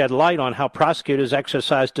that shed light on how prosecutors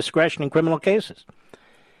exercise discretion in criminal cases.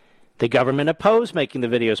 The government opposed making the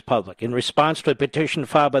videos public. In response to a petition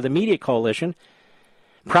filed by the Media Coalition,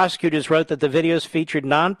 prosecutors wrote that the videos featured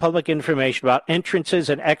non-public information about entrances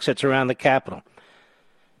and exits around the Capitol.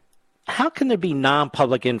 How can there be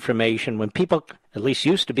non-public information when people at least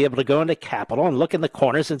used to be able to go into the Capitol and look in the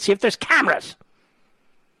corners and see if there's cameras?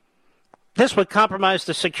 This would compromise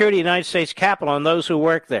the security of the United States Capitol and those who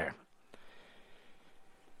work there.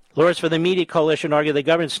 Lawyers for the Media Coalition argue the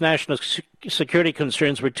government's national security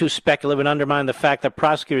concerns were too speculative and undermined the fact that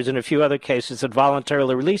prosecutors in a few other cases had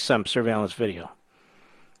voluntarily released some surveillance video.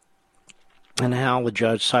 And how the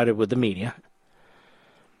judge sided with the media,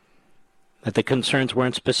 that the concerns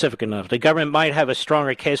weren't specific enough. The government might have a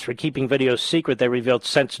stronger case for keeping videos secret that revealed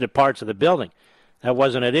sensitive parts of the building. That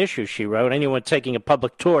wasn't an issue, she wrote. Anyone taking a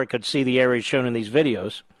public tour could see the areas shown in these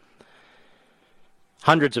videos.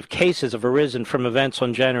 Hundreds of cases have arisen from events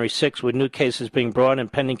on January 6th, with new cases being brought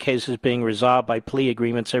and pending cases being resolved by plea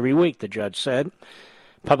agreements every week, the judge said.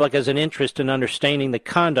 Public has an interest in understanding the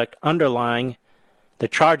conduct underlying the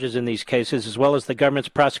charges in these cases, as well as the government's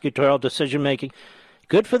prosecutorial decision-making.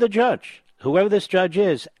 Good for the judge. Whoever this judge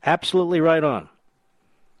is, absolutely right on.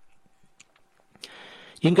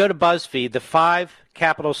 You can go to BuzzFeed. The 5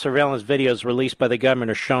 Capitol surveillance videos released by the government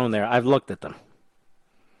are shown there. I've looked at them.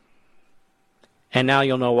 And now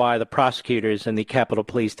you'll know why the prosecutors and the Capitol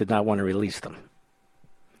Police did not want to release them.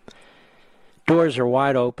 Doors are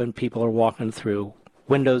wide open. People are walking through.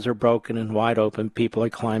 Windows are broken and wide open. People are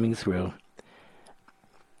climbing through.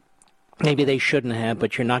 Maybe they shouldn't have,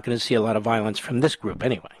 but you're not going to see a lot of violence from this group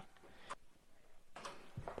anyway.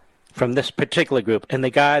 From this particular group. And the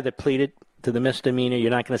guy that pleaded to the misdemeanor,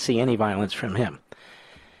 you're not going to see any violence from him.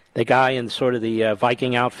 The guy in sort of the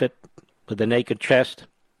Viking outfit with the naked chest,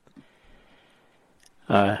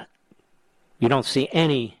 you don't see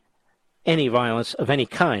any violence of any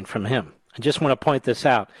kind from him. I just want to point this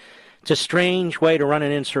out. It's a strange way to run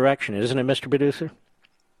an insurrection, isn't it, Mr. Producer?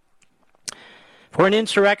 For an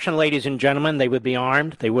insurrection, ladies and gentlemen, they would be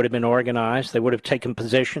armed, they would have been organized, they would have taken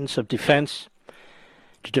positions of defense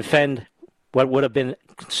to defend what would have been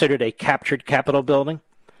considered a captured Capitol building.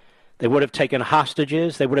 They would have taken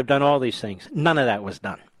hostages, they would have done all these things. None of that was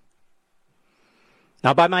done.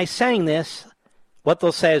 Now, by my saying this, what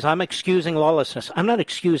they'll say is, I'm excusing lawlessness. I'm not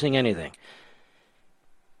excusing anything.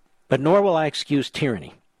 But nor will I excuse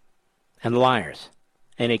tyranny and liars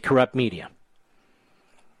and a corrupt media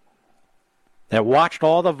that watched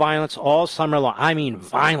all the violence all summer long. I mean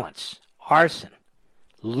violence, arson,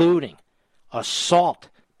 looting, assault,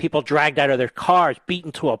 people dragged out of their cars,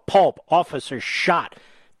 beaten to a pulp, officers shot,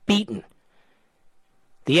 beaten.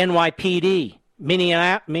 The NYPD,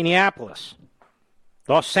 Minneapolis,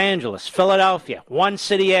 Los Angeles, Philadelphia, one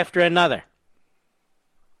city after another.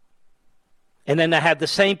 And then they have the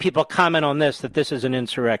same people comment on this, that this is an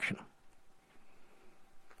insurrection.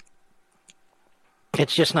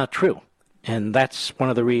 It's just not true. And that's one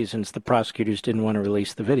of the reasons the prosecutors didn't want to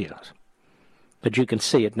release the videos. But you can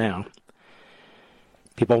see it now.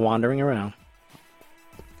 People wandering around.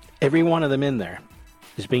 Every one of them in there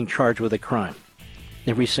is being charged with a crime.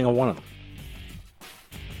 Every single one of them.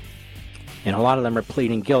 And a lot of them are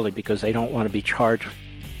pleading guilty because they don't want to be charged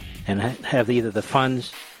and have either the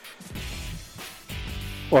funds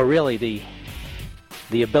or really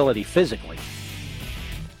the ability physically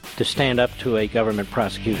to stand up to a government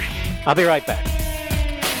prosecution. I'll be right back.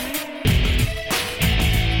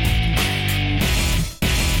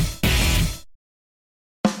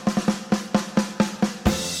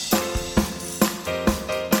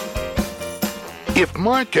 If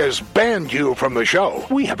Mark has banned you from the show,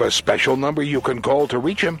 we have a special number you can call to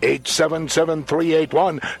reach him,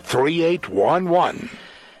 877-381-3811.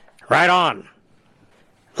 Right on.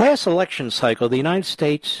 Last election cycle, the United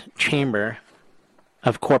States Chamber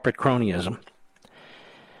of Corporate Cronyism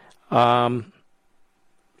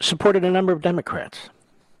supported a number of Democrats.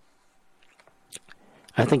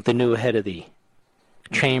 I think the new head of the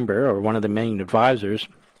chamber, or one of the main advisors,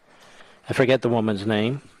 I forget the woman's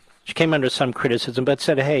name, she came under some criticism, but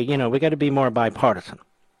said, hey, we got to be more bipartisan.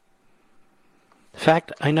 In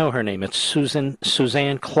fact, I know her name. It's Suzanne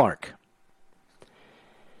Clark.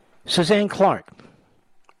 Suzanne Clark.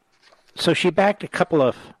 So she backed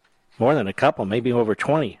more than a couple, maybe over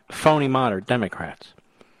 20 phony moderate Democrats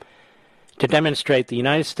to demonstrate the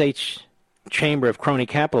United States Chamber of Crony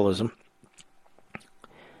Capitalism.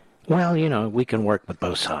 Well, we can work with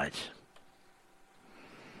both sides.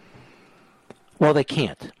 Well, they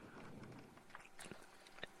can't.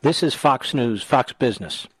 This is Fox News, Fox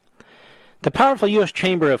Business. The powerful U.S.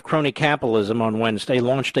 Chamber of Crony Capitalism on Wednesday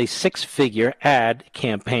launched a 6-figure ad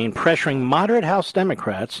campaign pressuring moderate House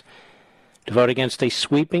Democrats to vote against a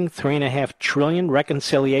sweeping $3.5 trillion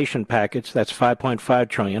reconciliation package, that's $5.5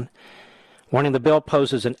 trillion, warning the bill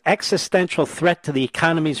poses an existential threat to the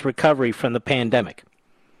economy's recovery from the pandemic.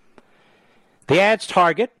 The ad's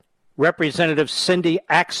target, Representative Cindy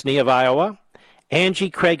Axne of Iowa, Angie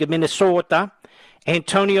Craig of Minnesota,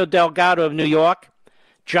 Antonio Delgado of New York,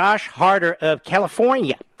 Josh Harder of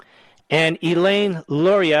California, and Elaine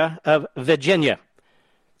Luria of Virginia.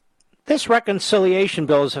 This reconciliation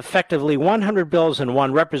bill is effectively 100 bills in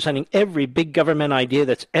one, representing every big government idea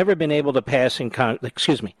that's ever been able to pass in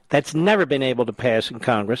that's never been able to pass in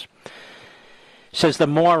Congress, says the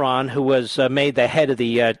moron who was made the head of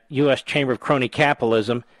the U.S. Chamber of Crony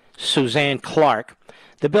Capitalism, Suzanne Clark.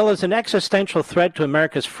 The bill is an existential threat to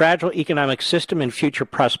America's fragile economic system and future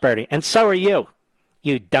prosperity. And so are you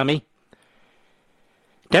dummy.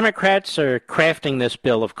 Democrats are crafting this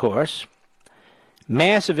bill, of course.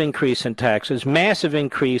 Massive increase in taxes, massive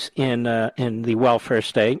increase in the welfare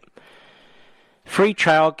state, free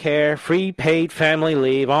child care, free paid family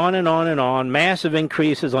leave, on and on and on, massive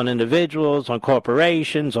increases on individuals, on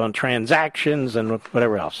corporations, on transactions, and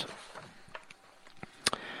whatever else.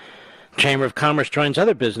 Chamber of Commerce joins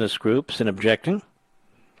other business groups in objecting.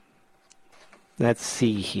 Let's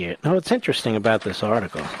see here. Now, what's interesting about this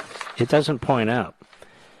article, it doesn't point out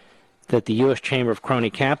that the U.S. Chamber of Crony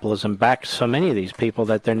Capitalism backed so many of these people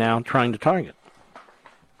that they're now trying to target.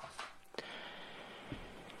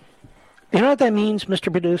 You know what that means,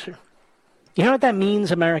 Mr. Producer? You know what that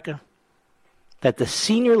means, America? That the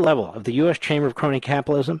senior level of the U.S. Chamber of Crony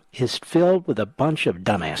Capitalism is filled with a bunch of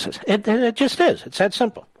dumbasses. It just is. It's that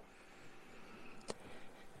simple.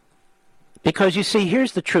 Because, you see,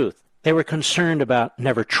 here's the truth. They were concerned about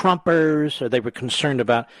never Trumpers, or they were concerned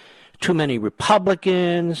about too many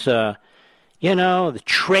Republicans, the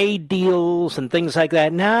trade deals and things like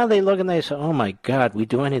that. Now they look and they say, oh, my God, we'd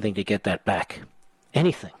do anything to get that back.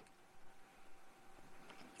 Anything.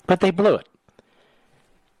 But they blew it.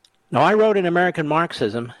 Now, I wrote in American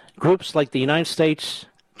Marxism, groups like the United States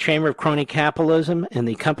Chamber of Crony Capitalism and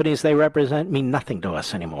the companies they represent mean nothing to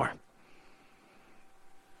us anymore.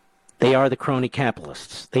 They are the crony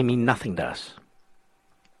capitalists. They mean nothing to us.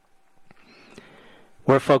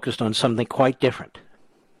 We're focused on something quite different.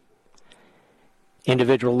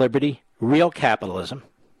 Individual liberty, real capitalism,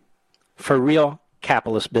 for real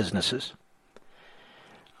capitalist businesses.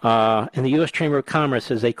 And the U.S. Chamber of Commerce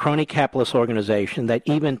is a crony capitalist organization that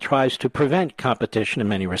even tries to prevent competition in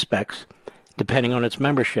many respects, depending on its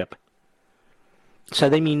membership. So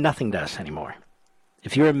they mean nothing to us anymore.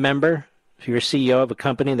 If you're a member, if you're a CEO of a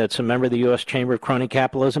company that's a member of the U.S. Chamber of Crony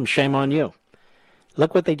Capitalism, shame on you.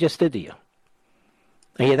 Look what they just did to you.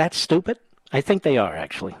 Are you that stupid? I think they are,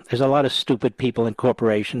 actually. There's a lot of stupid people in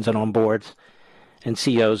corporations and on boards and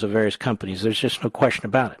CEOs of various companies. There's just no question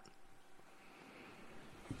about it.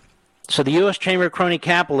 So the U.S. Chamber of Crony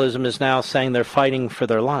Capitalism is now saying they're fighting for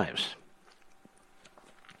their lives.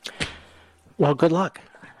 Well, good luck.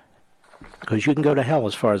 Because you can go to hell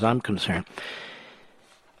as far as I'm concerned.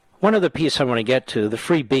 One other piece I want to get to, the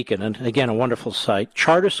Free Beacon, and again, a wonderful site.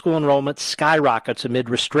 Charter school enrollment skyrockets amid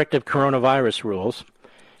restrictive coronavirus rules.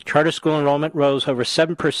 Charter school enrollment rose over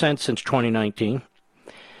 7% since 2019,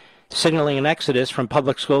 signaling an exodus from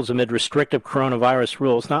public schools amid restrictive coronavirus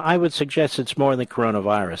rules. Now, I would suggest it's more than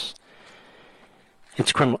coronavirus.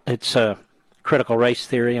 It's critical race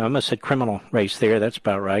theory. I almost said criminal race theory. That's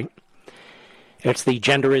about right. It's the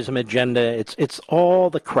genderism agenda. It's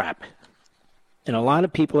all the crap. And a lot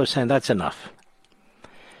of people are saying that's enough.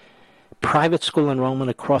 Private school enrollment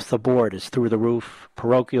across the board is through the roof.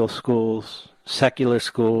 Parochial schools, secular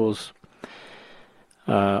schools,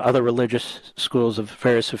 other religious schools of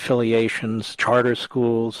various affiliations, charter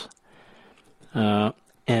schools,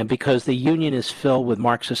 and because the union is filled with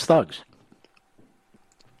Marxist thugs.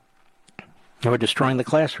 And we're destroying the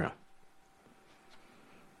classroom.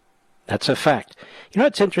 That's a fact. You know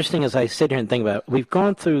what's interesting as I sit here and think about it? We've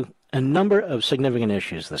gone through a number of significant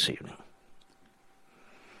issues this evening.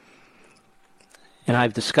 And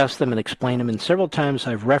I've discussed them and explained them, and several times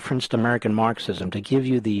I've referenced American Marxism to give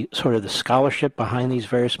you the sort of the scholarship behind these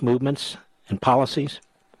various movements and policies.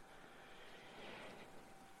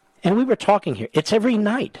 And we were talking here. It's every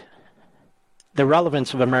night. The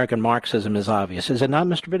relevance of American Marxism is obvious. Is it not,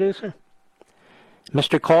 Mr. Producer?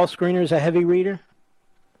 Mr. Call Screener is a heavy reader?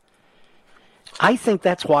 I think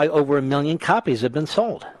that's why over 1 million copies have been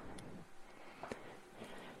sold.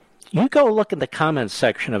 You go look in the comments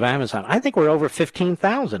section of Amazon. I think we're over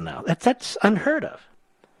 15,000 now. That's unheard of.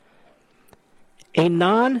 A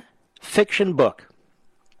non-fiction book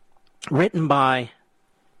written by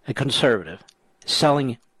a conservative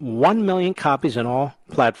selling 1 million copies in all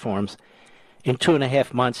platforms in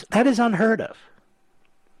 2.5 months. That is unheard of.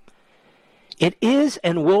 It is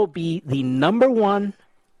and will be the #1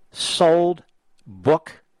 sold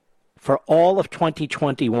book for all of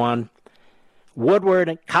 2021. Woodward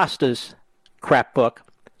and Costa's crap book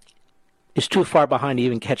is too far behind to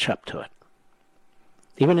even catch up to it,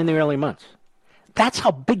 even in the early months. That's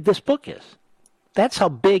how big this book is. That's how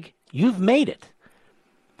big you've made it.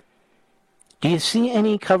 Do you see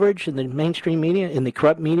any coverage in the mainstream media, in the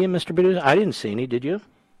corrupt media, Mr. Producer? I didn't see any, did you?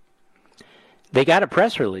 They got a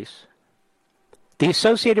press release. The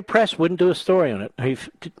Associated Press wouldn't do a story on it.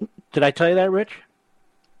 Did I tell you that, Rich?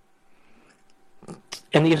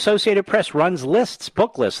 And the Associated Press runs lists,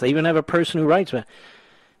 book lists. They even have a person who writes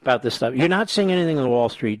about this stuff. You're not seeing anything in the Wall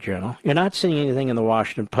Street Journal. You're not seeing anything in the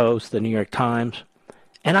Washington Post, the New York Times.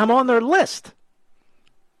 And I'm on their list.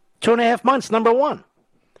 2.5 months, #1.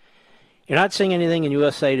 You're not seeing anything in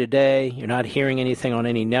USA Today. You're not hearing anything on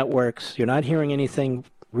any networks. You're not hearing anything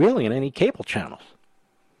really in any cable channels.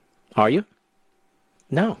 Are you?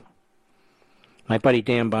 No. My buddy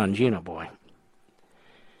Dan Bongino, boy.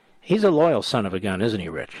 He's a loyal son of a gun, isn't he,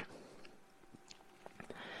 Rich?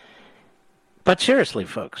 But seriously,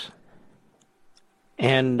 folks.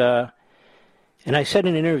 And I said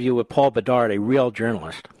in an interview with Paul Bedard, a real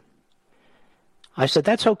journalist, I said,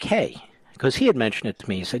 that's okay. Because he had mentioned it to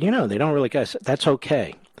me. He said, they don't really get it. That's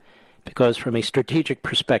okay. Because from a strategic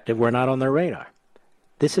perspective, we're not on their radar.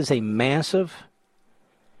 This is a massive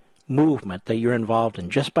movement that you're involved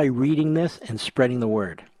in just by reading this and spreading the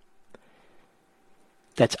word.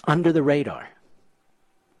 That's under the radar.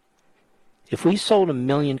 If we sold 1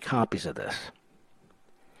 million copies of this,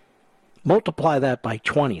 multiply that by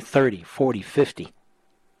 20, 30, 40, 50,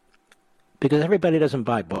 because everybody doesn't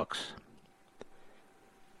buy books.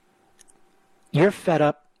 You're fed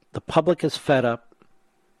up. The public is fed up.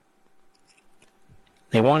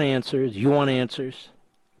 They want answers. You want answers.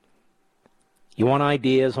 You want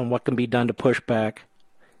ideas on what can be done to push back.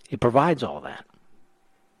 It provides all that.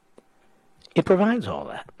 It provides all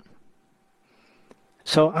that.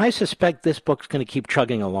 So I suspect this book's going to keep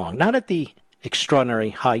chugging along. Not at the extraordinary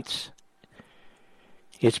heights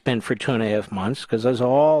it's been for 2.5 months, because there's a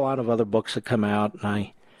whole lot of other books that come out, and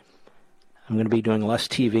I'm going to be doing less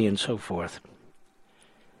TV and so forth.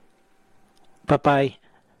 But by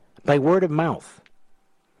word of mouth.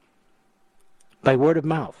 By word of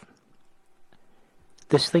mouth.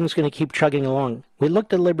 This thing's going to keep chugging along. We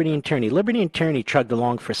looked at Liberty and Tyranny. Liberty and Tyranny chugged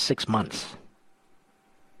along for 6 months.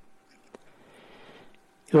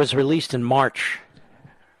 It was released in March,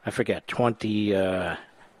 I forget,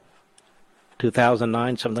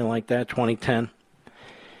 2009, something like that, 2010.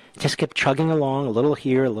 It just kept chugging along, a little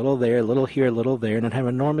here, a little there, a little here, a little there, and it had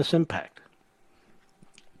enormous impact.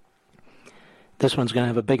 This one's going to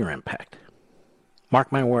have a bigger impact. Mark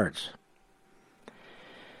my words.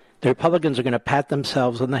 The Republicans are going to pat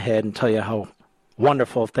themselves on the head and tell you how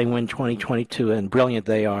wonderful if they win 2022 and brilliant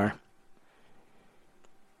they are.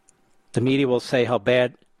 The media will say how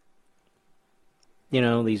bad,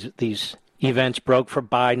 these events broke for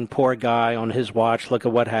Biden, poor guy, on his watch, look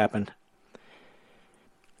at what happened.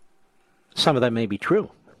 Some of that may be true.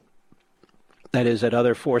 That is, that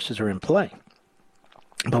other forces are in play.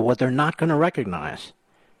 But what they're not going to recognize,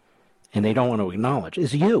 and they don't want to acknowledge,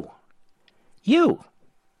 is you. You.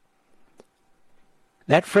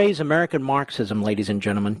 That phrase, American Marxism, ladies and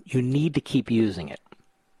gentlemen, you need to keep using it.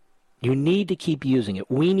 You need to keep using it.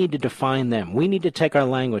 We need to define them. We need to take our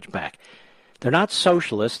language back. They're not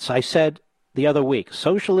socialists. I said the other week.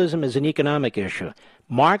 Socialism is an economic issue.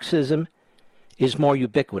 Marxism is more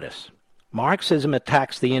ubiquitous. Marxism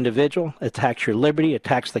attacks the individual, attacks your liberty,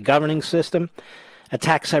 attacks the governing system,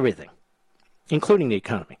 attacks everything, including the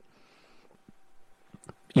economy,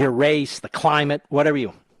 your race, the climate, whatever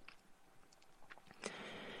you.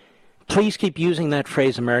 Please keep using that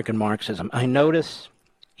phrase, American Marxism. I notice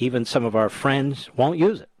even some of our friends won't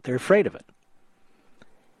use it. They're afraid of it.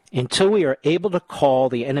 Until we are able to call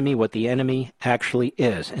the enemy what the enemy actually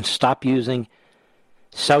is and stop using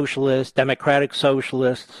socialists, democratic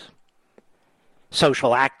socialists,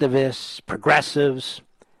 social activists, progressives,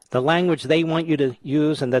 the language they want you to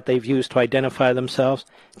use and that they've used to identify themselves,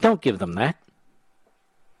 don't give them that.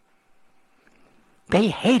 They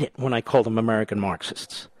hate it when I call them American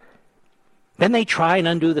Marxists. Then they try and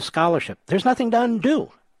undo the scholarship. There's nothing to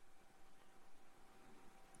undo.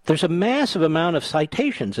 There's a massive amount of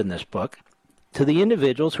citations in this book to the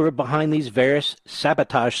individuals who are behind these various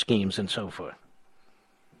sabotage schemes and so forth.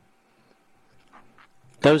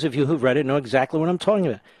 Those of you who've read it know exactly what I'm talking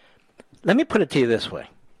about. Let me put it to you this way.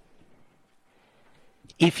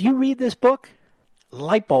 If you read this book,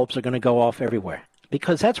 light bulbs are going to go off everywhere,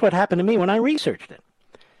 because that's what happened to me when I researched it.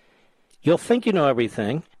 You'll think you know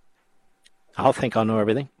everything. I'll think I'll know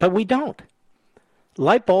everything, but we don't.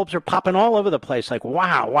 Light bulbs are popping all over the place like,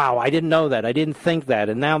 wow, I didn't know that. I didn't think that,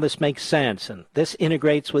 and now this makes sense, and this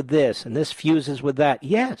integrates with this, and this fuses with that.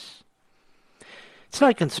 Yes. It's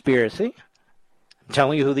not a conspiracy. I'm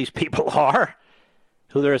telling you who these people are,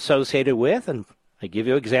 who they're associated with, and I give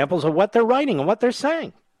you examples of what they're writing and what they're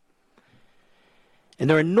saying. And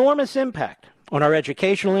their enormous impact on our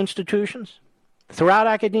educational institutions throughout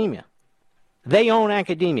academia. They own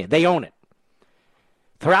academia. They own it.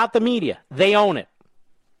 Throughout the media, they own it.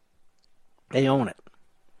 They own it.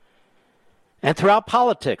 And throughout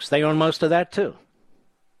politics, they own most of that too.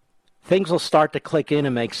 Things will start to click in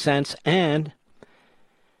and make sense, and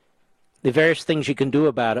the various things you can do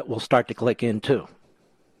about it will start to click in too.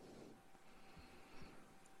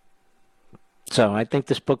 So I think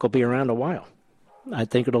this book will be around a while. I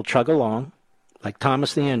think it'll chug along like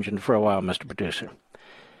Thomas the Engine for a while, Mr. Producer.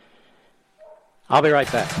 I'll be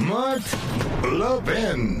right back. Mark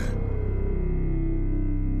Levin.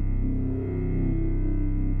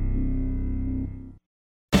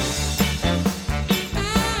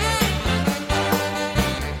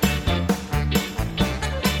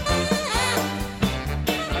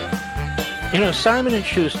 You know, Simon &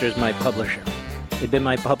 Schuster is my publisher. They've been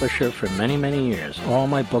my publisher for many, many years, all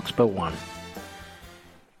my books but one.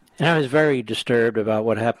 And I was very disturbed about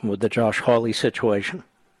what happened with the Josh Hawley situation.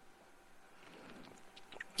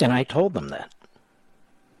 And I told them that.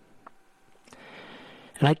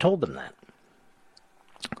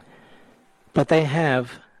 But they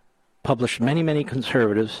have published many, many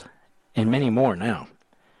conservatives, and many more now.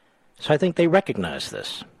 So I think they recognize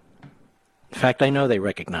this. In fact, I know they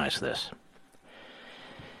recognize this.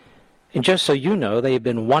 And just so you know, they have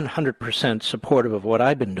been 100% supportive of what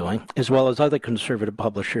I've been doing, as well as other conservative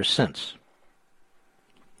publishers since.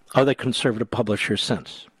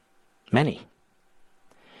 Many.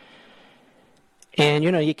 And,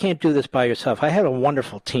 you know, you can't do this by yourself. I had a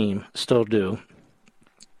wonderful team, still do.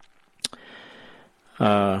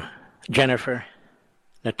 Jennifer,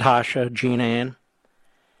 Natasha, Jean Ann,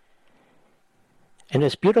 and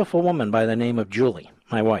this beautiful woman by the name of Julie,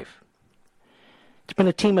 my wife. It's been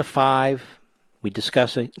a team of 5. We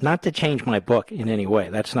discuss it, not to change my book in any way.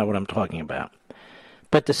 That's not what I'm talking about.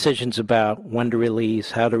 But decisions about when to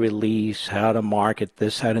release, how to market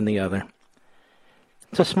this, that, and the other.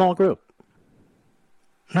 It's a small group.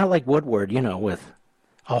 Not like Woodward, you know, with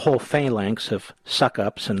a whole phalanx of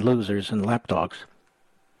suck-ups and losers and lapdogs.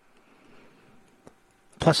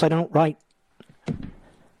 Plus, I don't write,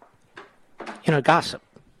 gossip.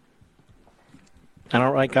 I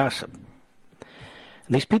don't write gossip.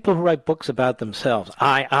 And these people who write books about themselves,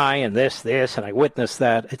 I, and this, and I witnessed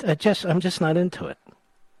that, I'm just not into it.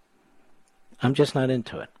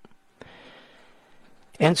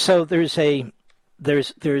 And so there's a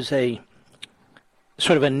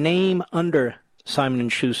sort of a name under Simon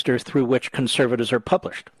 & Schuster through which conservatives are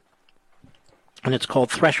published. And it's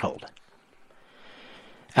called Threshold.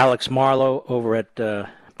 Alex Marlowe over at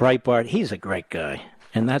Breitbart, he's a great guy.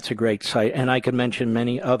 And that's a great site. And I could mention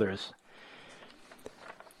many others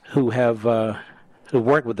who have who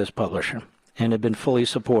worked with this publisher and have been fully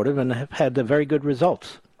supportive and have had very good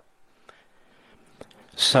results.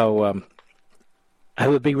 So I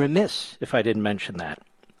would be remiss if I didn't mention that,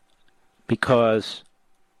 because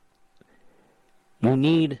you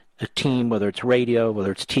need a team, whether it's radio,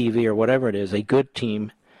 whether it's TV, or whatever it is, a good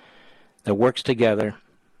team that works together,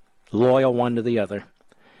 loyal one to the other.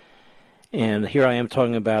 And here I am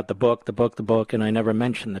talking about the book, and I never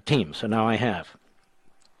mentioned the team, so now I have.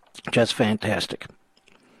 Just fantastic.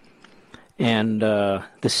 And the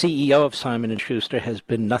CEO of Simon & Schuster has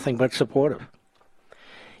been nothing but supportive.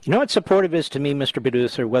 You know what supportive is to me, Mr.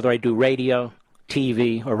 Producer, whether I do radio,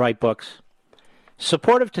 TV, or write books?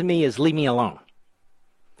 Supportive to me is leave me alone.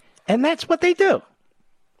 And that's what they do.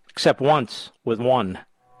 Except once with one,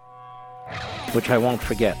 which I won't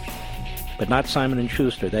forget. But not Simon &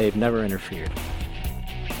 Schuster. They've never interfered.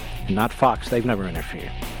 And not Fox. They've never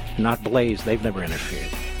interfered. And not Blaze. They've never interfered.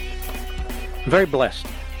 I'm very blessed.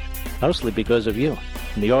 Mostly because of you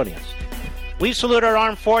and the audience. We salute our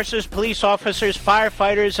armed forces, police officers,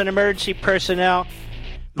 firefighters, and emergency personnel.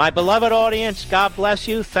 My beloved audience, God bless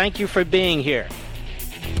you. Thank you for being here.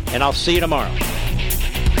 And I'll see you tomorrow.